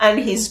 and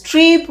his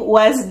trip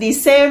was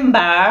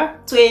December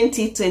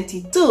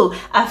 2022,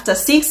 after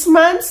 6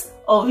 months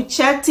of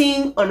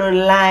chatting on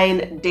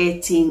online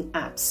dating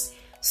apps.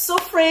 So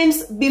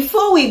friends,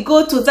 before we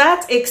go to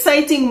that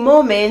exciting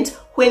moment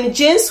when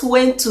James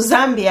went to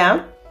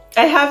Zambia,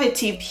 I have a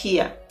tip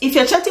here. If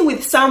you're chatting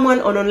with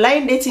someone on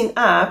online dating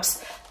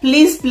apps,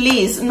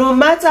 please, no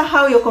matter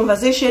how your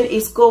conversation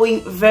is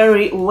going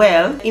very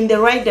well, in the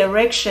right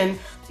direction,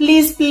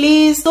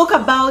 please talk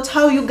about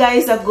how you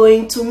guys are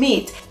going to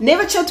meet.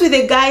 Never chat with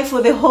a guy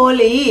for the whole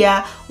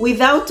year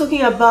without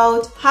talking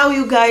about how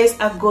you guys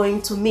are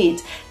going to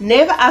meet.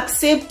 Never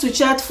accept to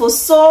chat for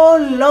so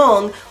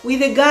long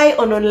with a guy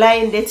on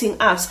online dating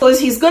apps,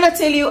 because he's gonna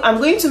tell you, I'm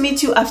going to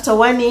meet you after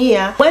 1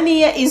 year. 1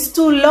 year is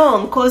too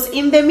long, because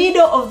in the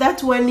middle of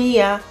that 1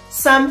 year,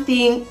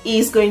 something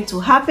is going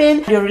to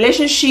happen. Your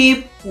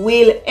relationship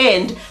will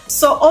end.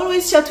 So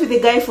always chat with a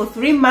guy for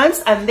 3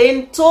 months and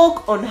then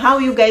talk on how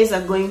you guys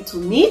are going to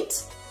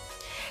meet,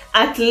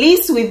 at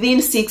least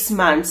within 6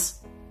 months.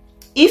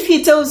 If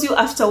he tells you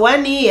after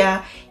 1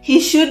 year, he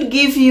should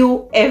give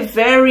you a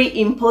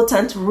very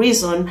important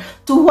reason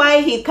to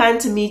why he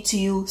can't meet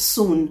you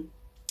soon.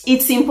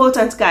 It's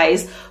important,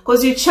 guys,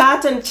 because you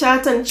chat and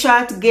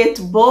chat,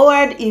 get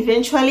bored,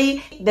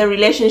 eventually the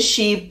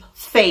relationship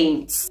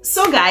faints.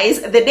 So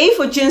guys, the day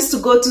for James to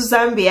go to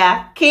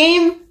Zambia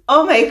came.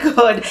 Oh my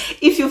god,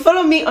 if you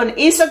follow me on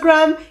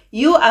Instagram,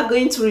 you are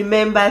going to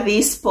remember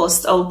this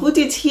post. I'll put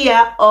it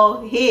here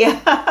or here.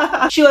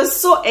 She was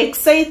so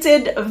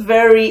excited,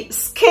 very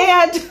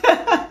scared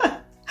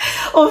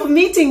of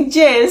meeting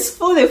James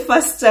for the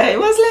first time. I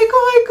was like,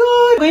 oh my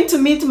god, I'm going to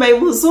meet my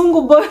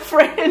Muzungu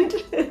boyfriend.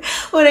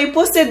 When I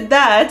posted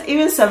that,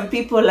 even some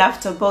people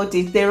laughed about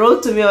it. They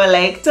wrote to me, were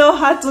like, tell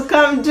her to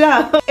calm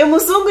down. A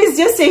Muzungu is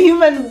just a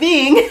human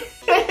being.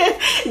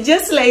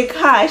 Just like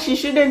her, she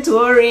shouldn't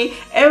worry,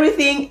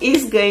 everything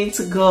is going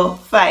to go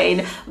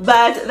fine.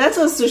 But that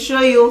was to show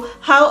you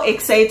how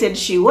excited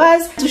she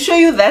was, to show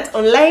you that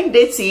online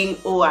dating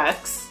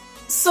works.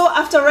 So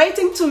after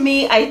writing to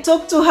me, I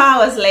talked to her.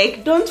 I was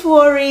like, don't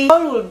worry,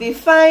 all will be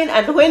fine,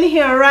 and when he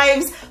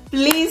arrives,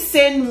 please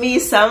send me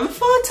some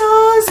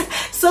photos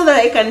so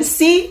that I can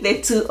see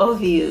the two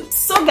of you.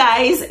 So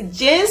guys,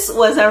 James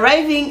was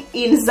arriving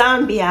in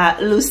Zambia,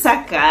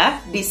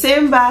 Lusaka,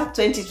 December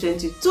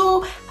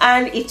 2022,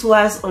 and it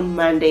was on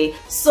Monday.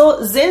 So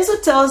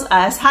Zenzo tells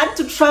us had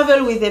to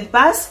travel with a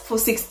bus for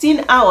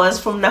 16 hours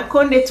from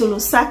Nakonde to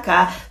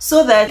Lusaka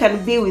so that I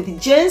can be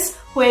with James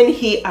when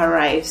he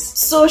arrives.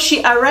 So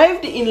she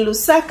arrived in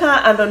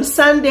Lusaka, and on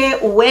Sunday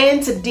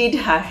went, did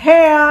her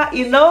hair,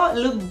 you know,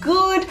 look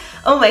good.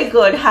 Oh my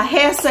god, her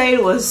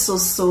hairstyle was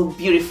so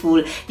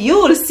beautiful. You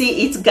will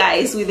see it,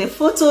 guys, with the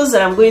photos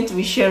that I'm going to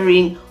be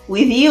sharing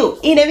with you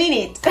in a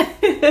minute.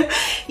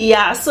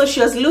 Yeah, so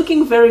she was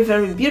looking very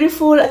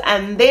beautiful,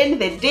 and then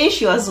the day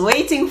she was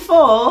waiting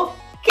for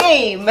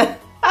came.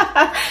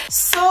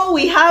 So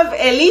we have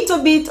a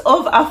little bit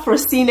of Afro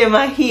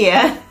cinema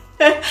here.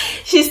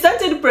 She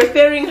started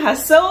preparing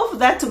herself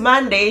that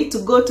Monday to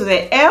go to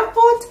the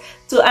airport.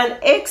 To an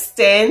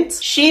extent,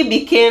 she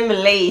became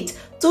late,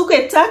 took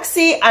a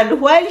taxi,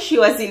 and while she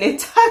was in a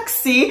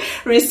taxi,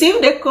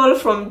 received a call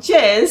from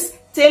James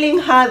telling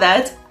her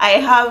that I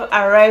have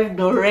arrived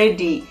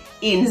already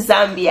in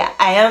Zambia.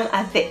 I am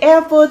at the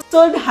airport,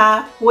 told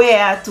her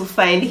where to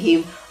find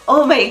him.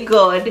 Oh my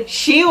god,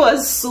 she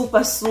was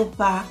super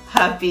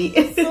happy.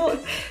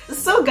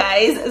 So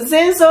guys,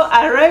 Zenzo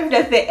arrived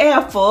at the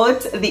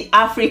airport the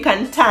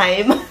African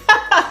time.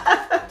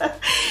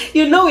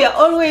 You know, we are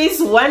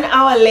always 1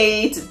 hour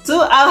late, 2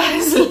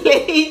 hours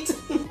late.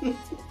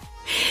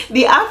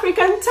 The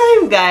African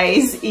time,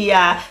 guys.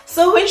 Yeah,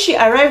 so when she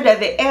arrived at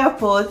the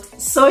airport,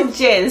 saw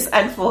James,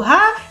 and for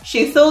her,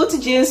 she thought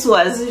James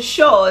was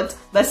short,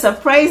 but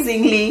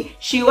surprisingly,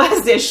 she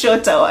was the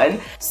shorter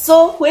one.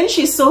 So when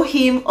she saw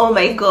him, oh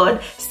my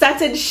god,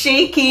 started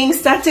shaking,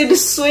 started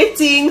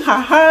sweating her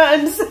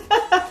hands.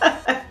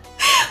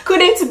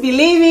 Couldn't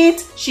believe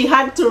it. she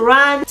had to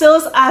run.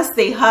 Tells us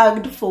they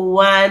hugged for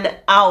 1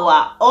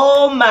 hour.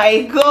 Oh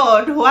my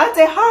God, what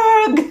a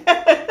hug.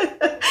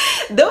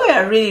 They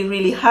were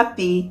really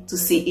happy to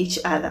see each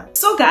other.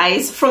 So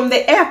guys, from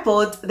the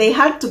airport, they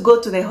had to go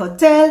to the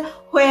hotel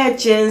where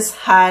Jens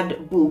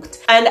had booked.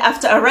 And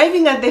after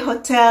arriving at the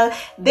hotel,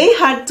 they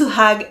had to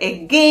hug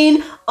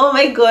again. Oh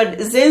my God,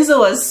 Zenzo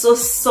was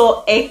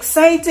so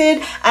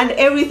excited and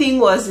everything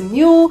was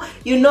new.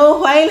 You know,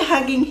 while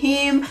hugging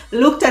him,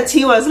 looked at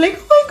him, was like,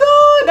 oh my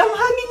God, I'm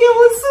hugging a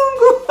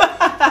Muzungu.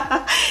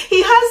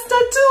 He has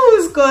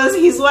tattoos because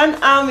his one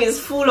arm is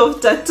full of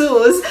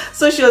tattoos.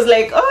 So she was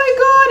like, oh my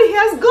God, he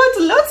has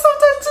got lots of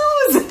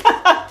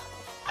tattoos.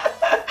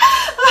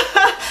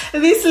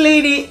 This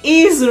lady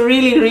is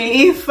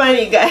really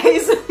funny,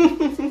 guys.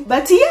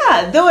 But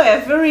yeah, they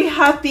were very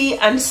happy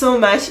and so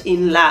much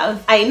in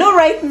love. I know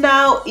right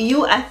now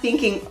you are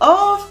thinking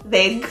of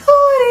the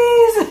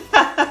goodies.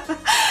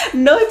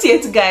 Not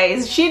yet,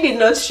 guys. She did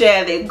not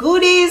share the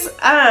goodies,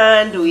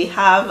 and we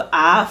have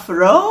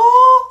Afro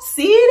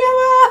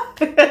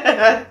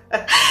cinema.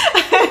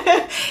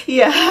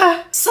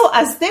 Yeah. So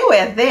as they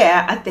were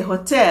there at the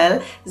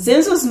hotel,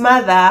 Zenzo's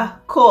mother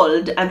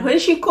called, and when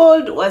she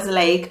called was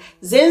like,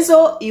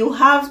 Zenzo, you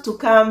have to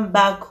come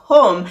back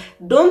home.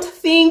 Don't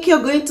think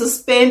you're going to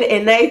spend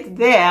a night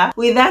there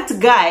with that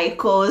guy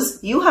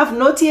because you have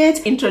not yet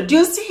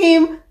introduced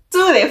him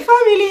to the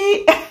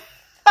family.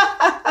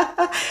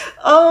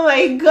 Oh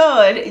my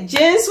God,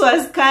 Jens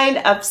was kind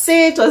of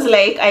upset, was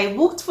like, I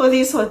booked for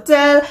this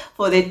hotel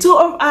for the two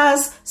of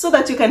us so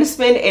that you can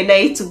spend a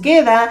night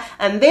together,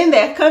 and then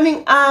they're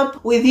coming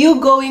up with you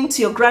going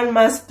to your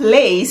grandma's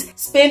place,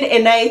 spend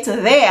a night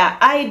there.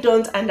 I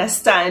don't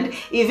understand.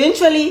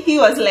 Eventually he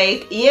was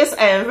like, yes,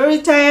 I am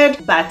very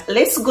tired, but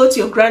let's go to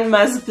your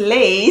grandma's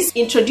place,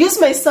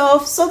 introduce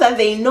myself so that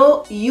they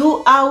know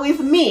you are with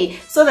me,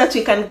 so that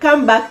we can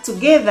come back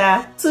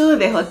together to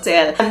the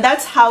hotel. And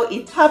that's how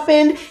it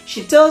happened.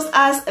 She tells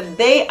us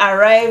they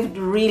arrived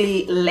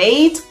really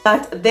late,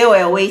 but they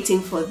were waiting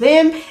for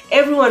them.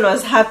 Everyone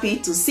was happy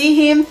to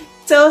see him.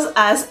 Tells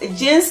us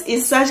Jens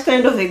is such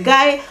kind of a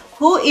guy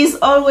who is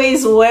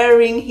always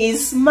wearing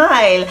his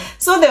smile.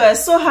 So they were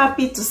so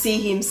happy to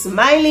see him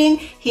smiling.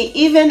 He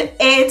even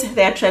ate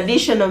their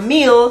traditional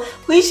meal,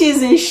 which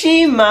is in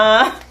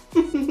Shima.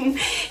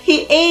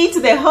 He ate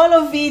the whole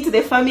of it.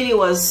 The family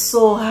was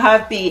so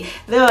happy.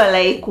 They were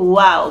like,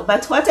 wow.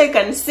 But what I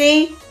can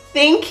say,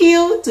 thank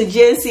you to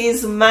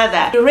Jens's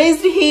mother. She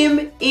raised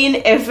him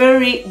in a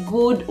very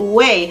good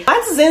way.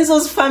 What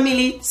Zenzo's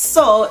family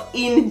saw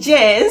in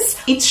Jens,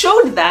 it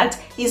showed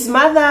that his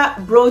mother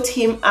brought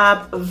him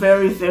up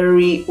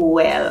very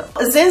well.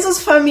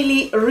 Zenzo's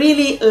family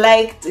really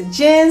liked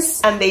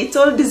Jens, and they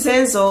told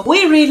Zenzo,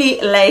 we really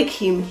like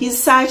him. He's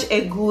such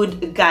a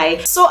good guy.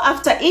 So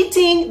after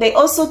eating, they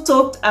also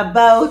talked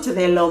about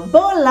the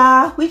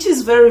lobola, which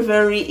is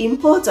very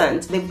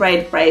important, the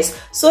bride price.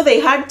 So they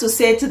had to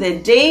set the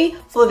day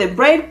for the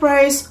bride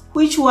price,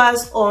 which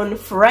was on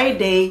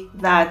Friday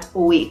that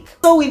week.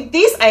 So with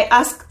this, I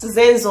asked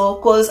Zenzo,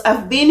 because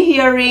I've been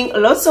hearing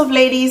lots of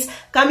ladies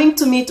coming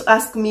to me to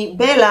ask me,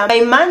 Bella,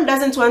 my man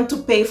doesn't want to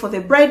pay for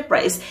the bride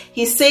price.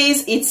 He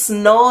says it's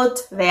not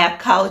their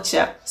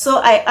culture. So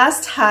I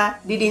asked her,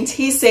 didn't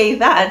he say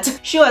that?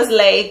 She was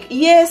like,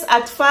 yes,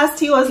 at first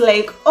he was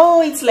like,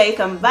 oh, it's like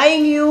I'm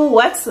buying you,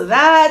 what's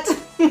that?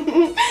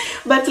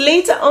 But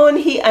later on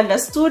he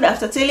understood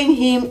after telling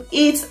him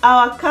it's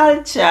our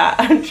culture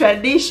and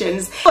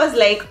traditions. He was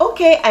like,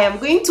 okay, I am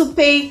going to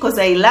pay because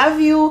I love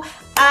you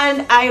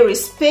and I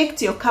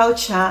respect your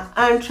culture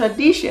and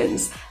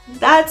traditions.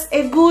 That's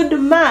a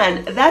good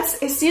man.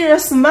 That's a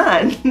serious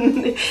man.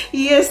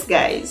 Yes,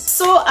 guys.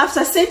 So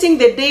after setting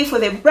the day for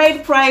the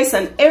bride price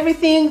and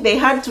everything, they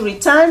had to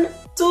return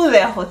to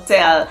their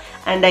hotel.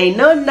 And I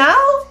know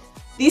now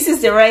this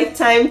is the right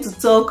time to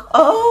talk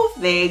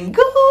of the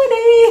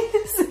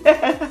goodies.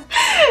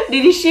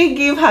 Did she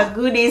give her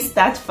goodies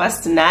that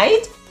first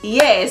night?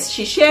 Yes,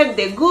 she shared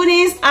the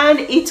goodies and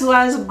it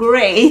was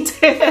great.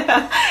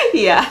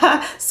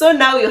 Yeah, so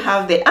now you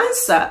have the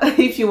answer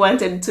if you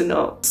wanted to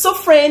know. So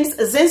friends,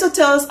 Zenzo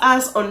tells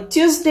us on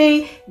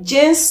Tuesday,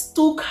 Jens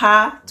took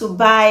her to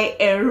buy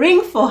a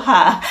ring for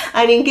her,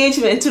 an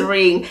engagement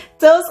ring.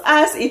 Tells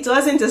us it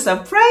wasn't a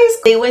surprise.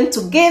 They went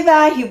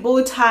together. He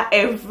bought her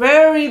a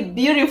very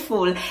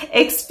beautiful,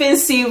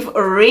 expensive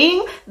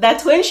ring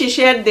that when she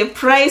shared the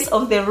price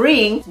of the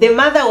ring, the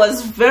mother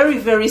was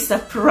very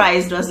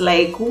surprised. Was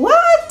like,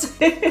 what?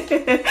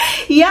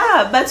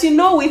 Yeah, but you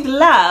know, with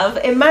love,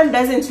 a man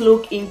doesn't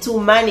look into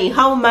money,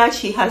 how much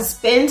he has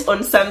spent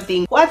on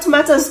something. What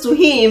matters to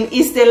him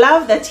is the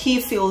love that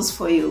he feels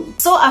for you.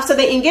 So after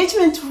the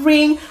engagement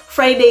ring,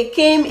 Friday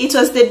came. It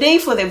was the day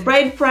for the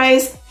bride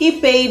price.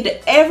 He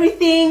paid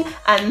everything,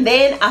 and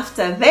then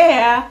after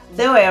there,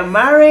 they were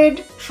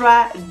married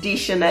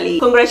traditionally.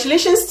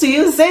 Congratulations to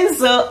you,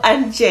 Zenzo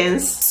and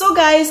Jens. So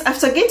guys,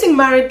 after getting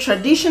married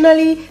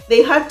traditionally,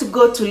 they had to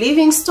go to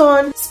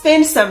Livingstone,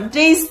 spend some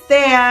days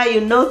there,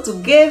 you know,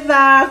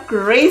 together,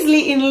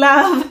 crazily in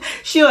love.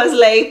 She was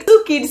like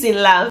two kids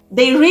in love.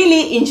 They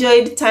really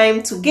enjoyed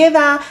time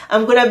together.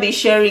 I'm gonna be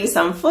sharing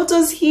some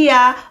photos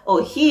here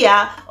or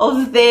here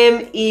of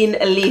them in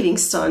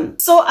Livingstone.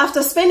 So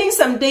after spending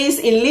some days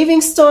in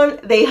Livingstone,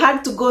 they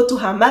had to go to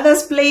her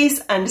mother's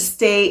place and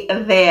stay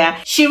there.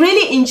 She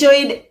really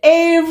enjoyed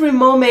every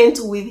moment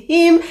with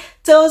him.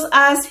 Tells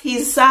us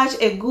he's such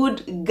a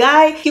good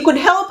guy. He could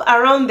help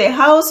around the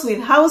house with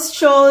house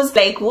chores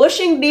like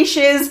washing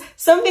dishes,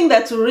 something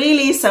that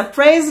really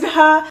surprised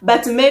her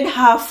but made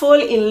her fall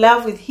in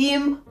love with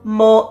him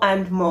more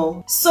and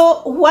more.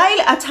 So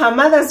while at her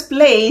mother's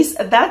place,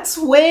 that's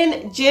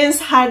when James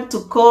had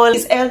to call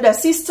his elder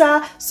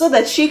sister so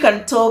that she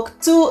can talk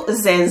to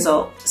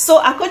Zenzo.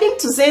 So according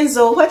to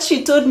Zenzo, what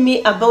she told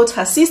me about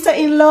her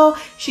sister-in-law,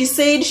 she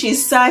said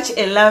she's such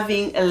a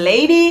loving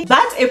lady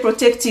but a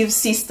protective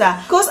sister.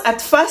 Because at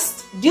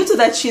first, due to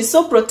that she's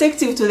so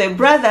protective to the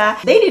brother,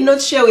 they did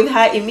not share with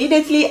her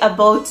immediately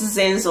about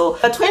Zenzo.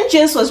 But when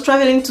James was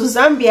traveling to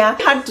Zambia,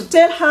 he had to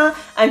tell her,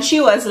 and she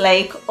was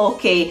like,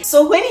 okay.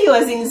 So when he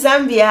was in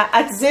Zambia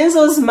at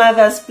Zenzo's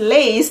mother's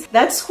place,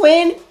 that's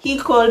when he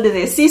called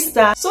the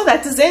sister so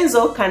that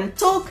Zenzo can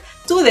talk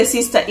to the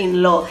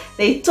sister-in-law.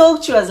 They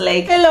talked. She was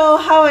like, hello,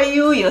 how are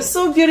you? You're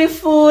so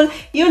beautiful,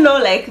 you know,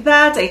 like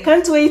that. I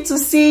can't wait to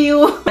see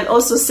you. And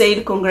also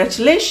said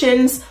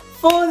congratulations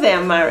for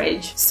their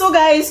marriage. So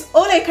guys,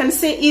 all I can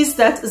say is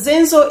that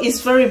Zenzo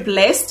is very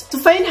blessed to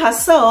find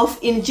herself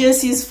in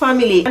Jency's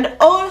family, and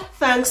all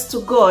thanks to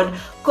God,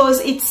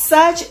 because it's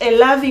such a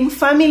loving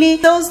family.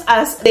 Tells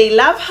us they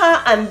love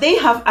her and they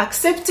have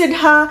accepted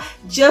her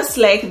just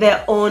like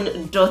their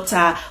own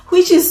daughter,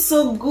 which is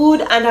so good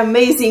and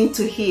amazing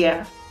to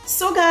hear.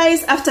 So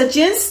guys, after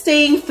Jen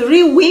staying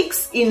 3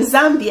 weeks in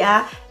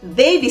Zambia,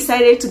 they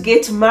decided to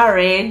get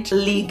married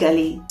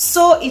legally.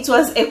 So it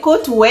was a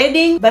court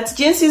wedding, but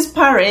Jency's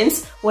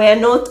parents were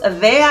not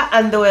there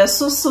and they were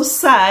so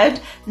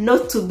sad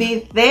not to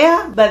be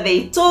there. But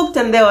they talked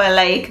and they were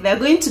like, they're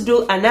going to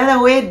do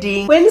another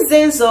wedding when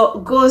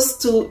Zenzo goes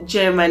to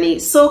Germany.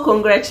 So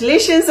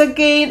congratulations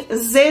again,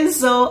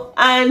 Zenzo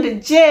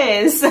and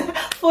Jens,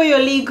 for your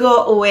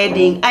legal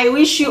wedding. I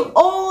wish you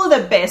all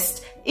the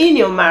best in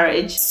your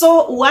marriage.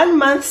 So 1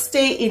 month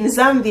stay in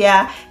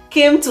Zambia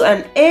came to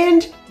an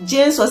end.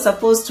 James was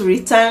supposed to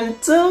return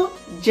to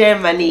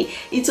Germany.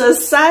 It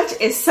was such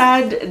a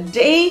sad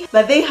day,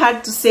 but they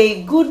had to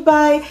say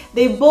goodbye.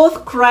 They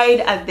both cried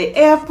at the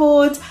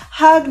airport,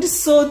 hugged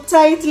so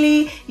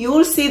tightly. You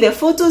will see the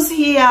photos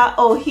here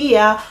or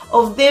here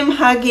of them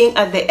hugging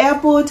at the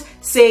airport,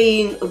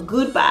 saying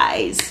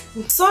goodbyes.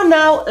 So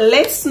now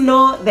let's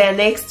know their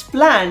next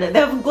plan.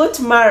 They've got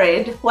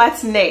married.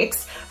 What's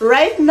next?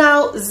 Right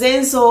now,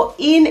 Zenzo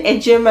in a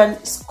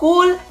German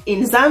school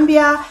in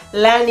Zambia,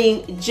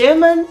 learning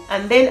German,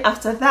 and then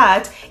after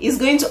that is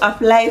going to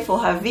apply for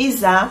her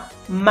visa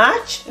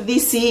March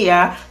this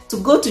year to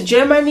go to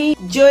Germany,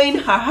 join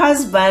her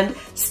husband,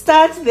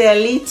 start their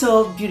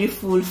little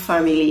beautiful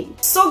family.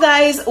 So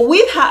guys,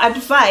 with her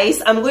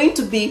advice, I'm going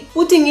to be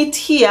putting it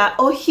here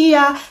or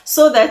here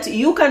so that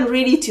you can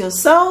read it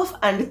yourself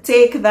and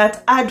take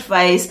that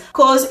advice,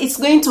 because it's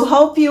going to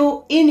help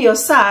you in your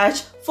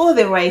search for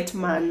the right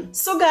man.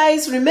 So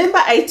guys, remember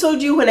I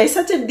told you when I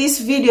started this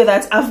video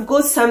that I've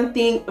got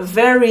something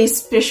very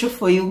special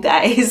for you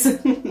guys.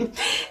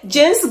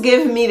 James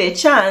gave me the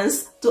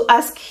chance to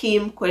ask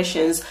him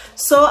questions.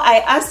 So I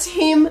asked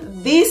him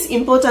this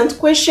important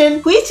question,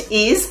 which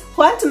is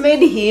what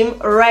made him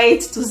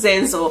write to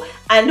Zenzo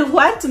and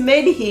what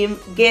made him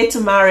get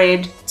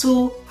married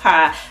to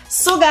her.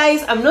 So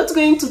guys, I'm not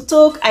going to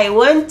talk. I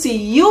want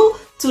you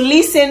to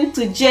listen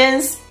to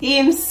James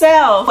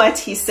himself, what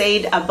he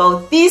said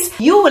about this.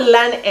 You will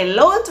learn a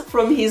lot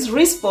from his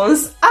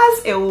response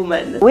as a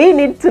woman. We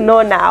need to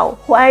know now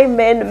why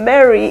men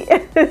marry.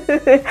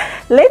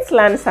 Let's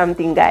learn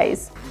something,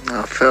 guys.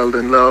 I fell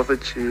in love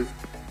with you.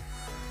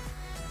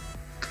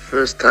 The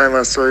first time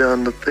I saw you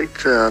on the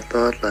picture, I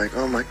thought like,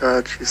 oh my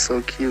God, she's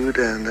so cute.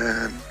 And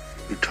then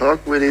we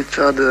talked with each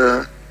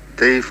other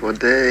day for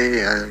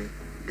day, and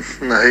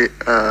I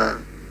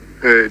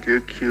heard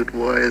your cute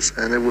voice,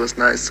 and it was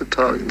nice to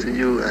talk to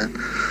you, and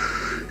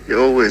you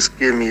always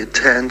give me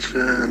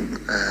attention,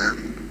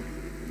 and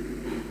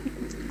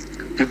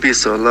you be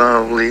so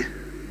lovely.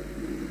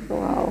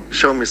 Wow.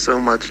 Show me so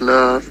much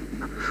love,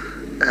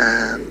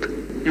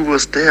 and you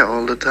was there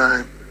all the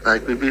time.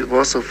 Like we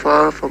were so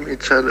far from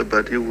each other,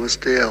 but you was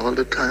there all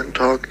the time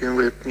talking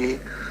with me,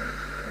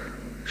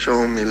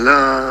 showing me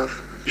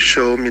love. You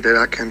showed me that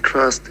I can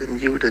trust in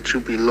you, that you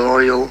be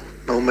loyal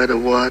no matter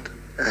what,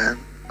 and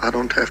I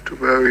don't have to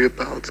worry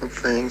about some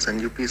things, and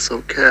you be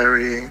so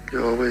caring.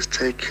 You always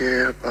take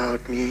care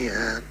about me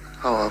and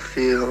how I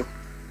feel,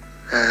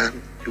 and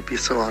you be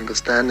so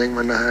understanding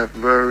when I have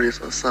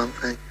worries or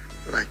something.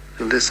 Like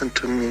you listen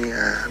to me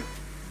and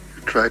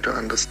you try to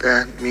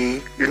understand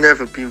me. You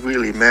never be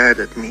really mad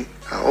at me.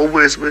 I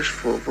always wish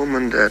for a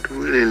woman that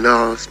really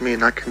loves me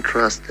and I can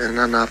trust in,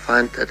 and I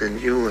find that in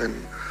you, and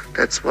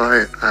that's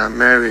why I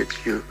married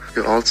you.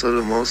 You're also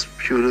the most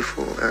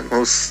beautiful and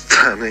most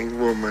stunning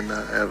woman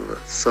I ever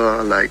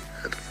saw. Like,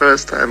 The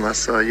first time I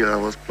saw you, I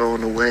was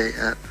blown away,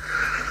 and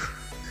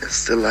it's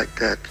still like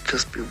that. You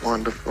just be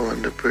wonderful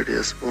and the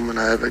prettiest woman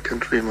I ever can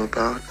dream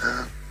about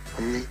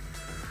for me.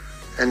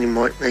 And you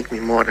might make me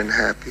more than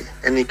happy.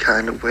 Any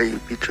kind of way,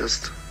 you'd be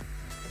just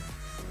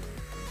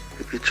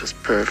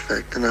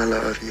perfect, and I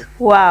love you.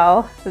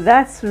 Wow,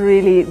 that's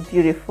really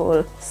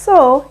beautiful.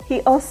 So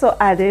he also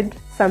added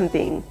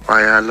something.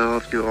 Why I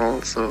love you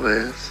also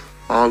is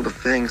all the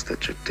things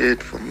that you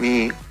did for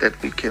me, that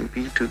we can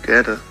be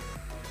together,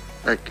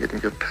 like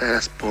getting your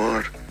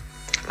passport.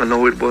 I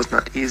know it was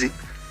not easy.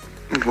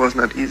 It was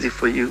not easy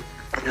for you.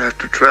 You have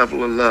to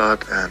travel a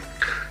lot, and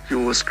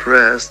you were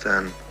stressed,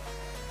 and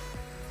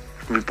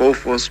we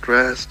both were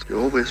stressed. You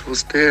always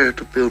was there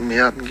to build me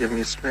up and give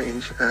me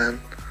strength, and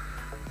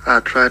I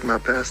tried my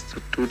best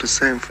to do the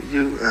same for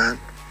you, and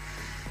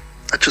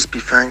I just be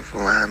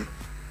thankful, and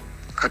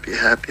I'd be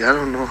happy. I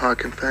don't know how I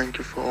can thank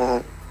you for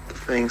all the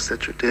things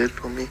that you did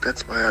for me.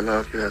 That's why I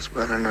love you as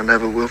well, and I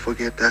never will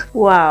forget that.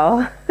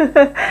 Wow,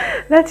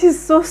 that is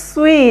so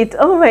sweet.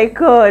 Oh my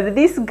God,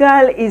 this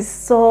girl is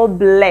so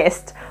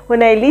blessed.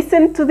 When I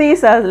listened to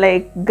this, I was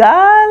like,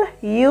 girl,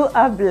 you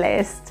are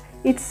blessed.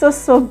 It's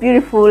so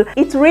beautiful.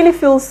 It really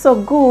feels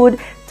so good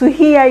to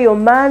hear your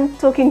man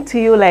talking to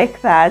you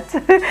like that,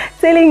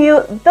 telling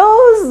you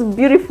those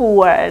beautiful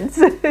words.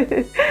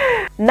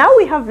 Now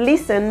we have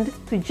listened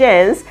to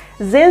Jens.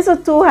 Zenzo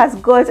too has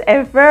got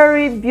a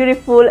very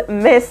beautiful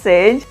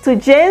message. To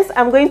Jens,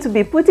 I'm going to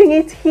be putting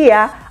it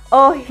here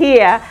or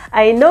here.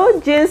 I know,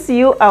 Jens,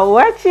 you are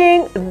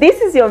watching.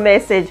 This is your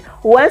message.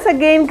 Once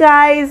again,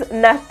 guys,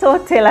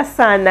 natotela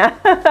sana.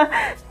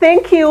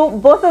 Thank you,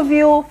 both of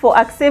you, for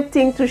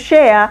accepting to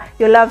share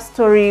your love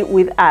story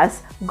with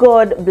us.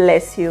 God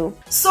bless you.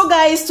 So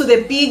guys, to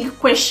the big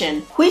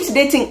question, which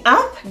dating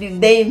app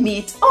did they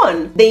meet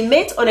on? They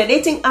met on a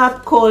dating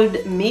app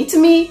called Meet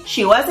Me.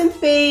 She wasn't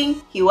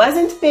paying, he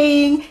wasn't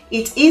paying.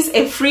 It is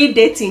a free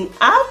dating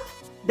app.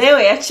 They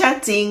were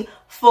chatting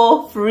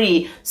for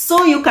free.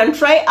 So you can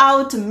try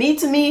out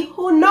Meet Me.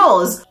 Who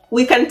knows?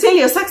 We can tell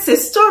your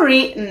success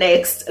story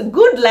next.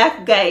 Good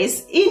luck,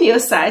 guys, in your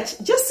search.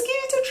 Just give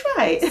it a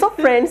try. So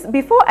friends,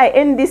 before I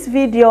end this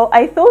video,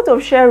 I thought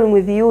of sharing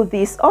with you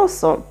this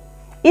also.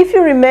 If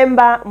you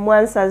remember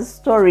Mwansa's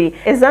story,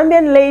 a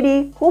Zambian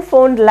lady who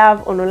found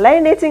love on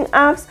online dating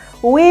apps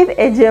with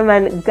a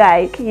German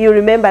guy. You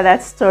remember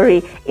that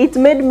story? It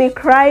made me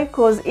cry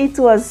because it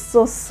was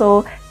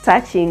so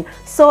touching.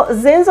 So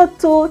Zenzo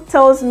too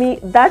tells me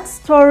that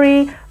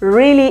story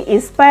really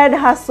inspired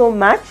her so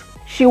much.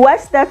 She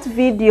watched that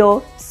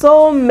video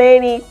so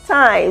many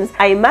times.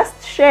 I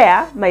must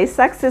share my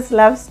success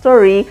love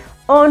story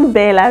on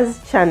Bella's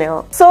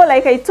channel. So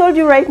like I told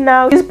you right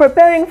now, she's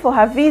preparing for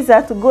her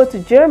visa to go to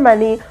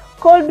Germany,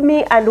 called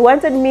me and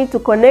wanted me to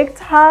connect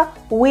her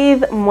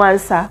with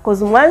Mwansa,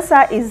 because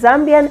Mwansa is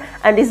Zambian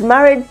and is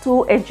married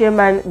to a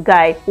German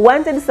guy.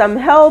 Wanted some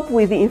help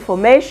with the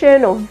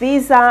information of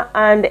visa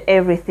and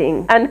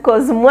everything. And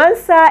because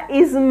Mwansa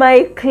is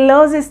my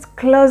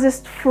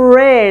closest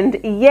friend,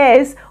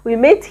 yes, we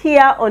met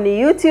here on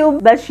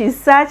YouTube, but she's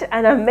such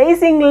an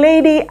amazing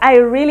lady. I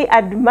really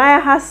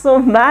admire her so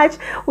much.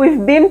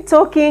 We've been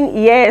talking,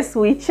 yes,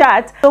 we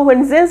chat. So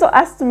when Zenzo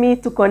asked me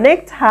to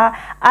connect her,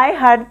 I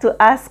had to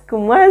ask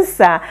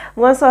Mwansa.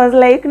 Mwansa was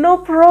like, no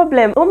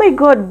problem. Oh my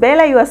God,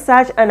 Bella, you are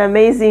such an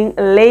amazing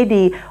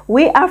lady.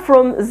 We are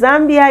from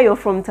Zambia, you're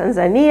from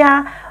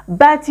Tanzania,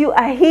 but you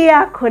are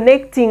here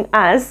connecting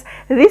us.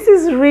 This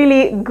is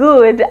really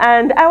good.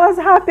 And I was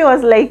happy. I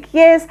was like,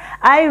 yes,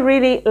 I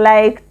really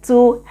like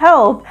to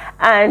help.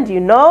 And you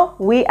know,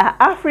 we are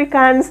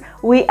Africans,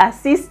 we are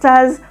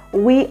sisters,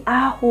 we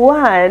are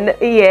one.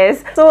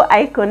 Yes, so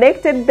I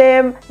connected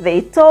them,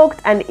 they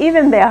talked, and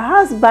even their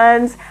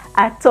husbands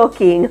are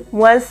talking,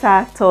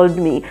 Mwansa told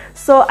me.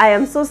 So I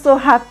am so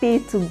happy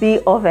to be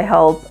of a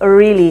help.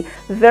 Really,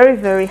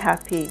 very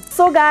happy.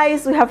 So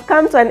guys, we have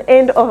come to an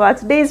end of our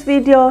today's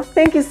video.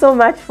 Thank you so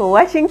much for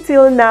watching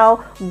till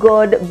now.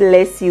 God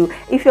bless you.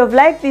 If you have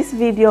liked this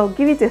video,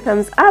 give it a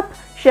thumbs up.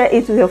 Share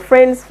it with your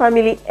friends,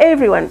 family,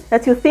 everyone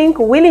that you think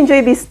will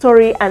enjoy this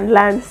story and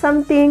learn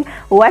something.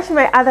 Watch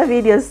my other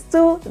videos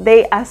too.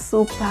 They are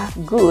super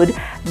good.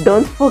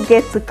 Don't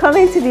forget to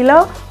comment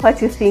below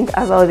what you think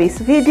about this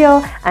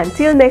video.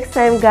 Until next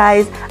time,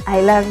 guys,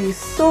 I love you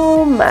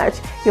so much.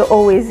 You're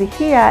always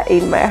here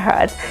in my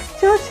heart.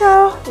 Ciao,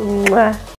 ciao. Mwah.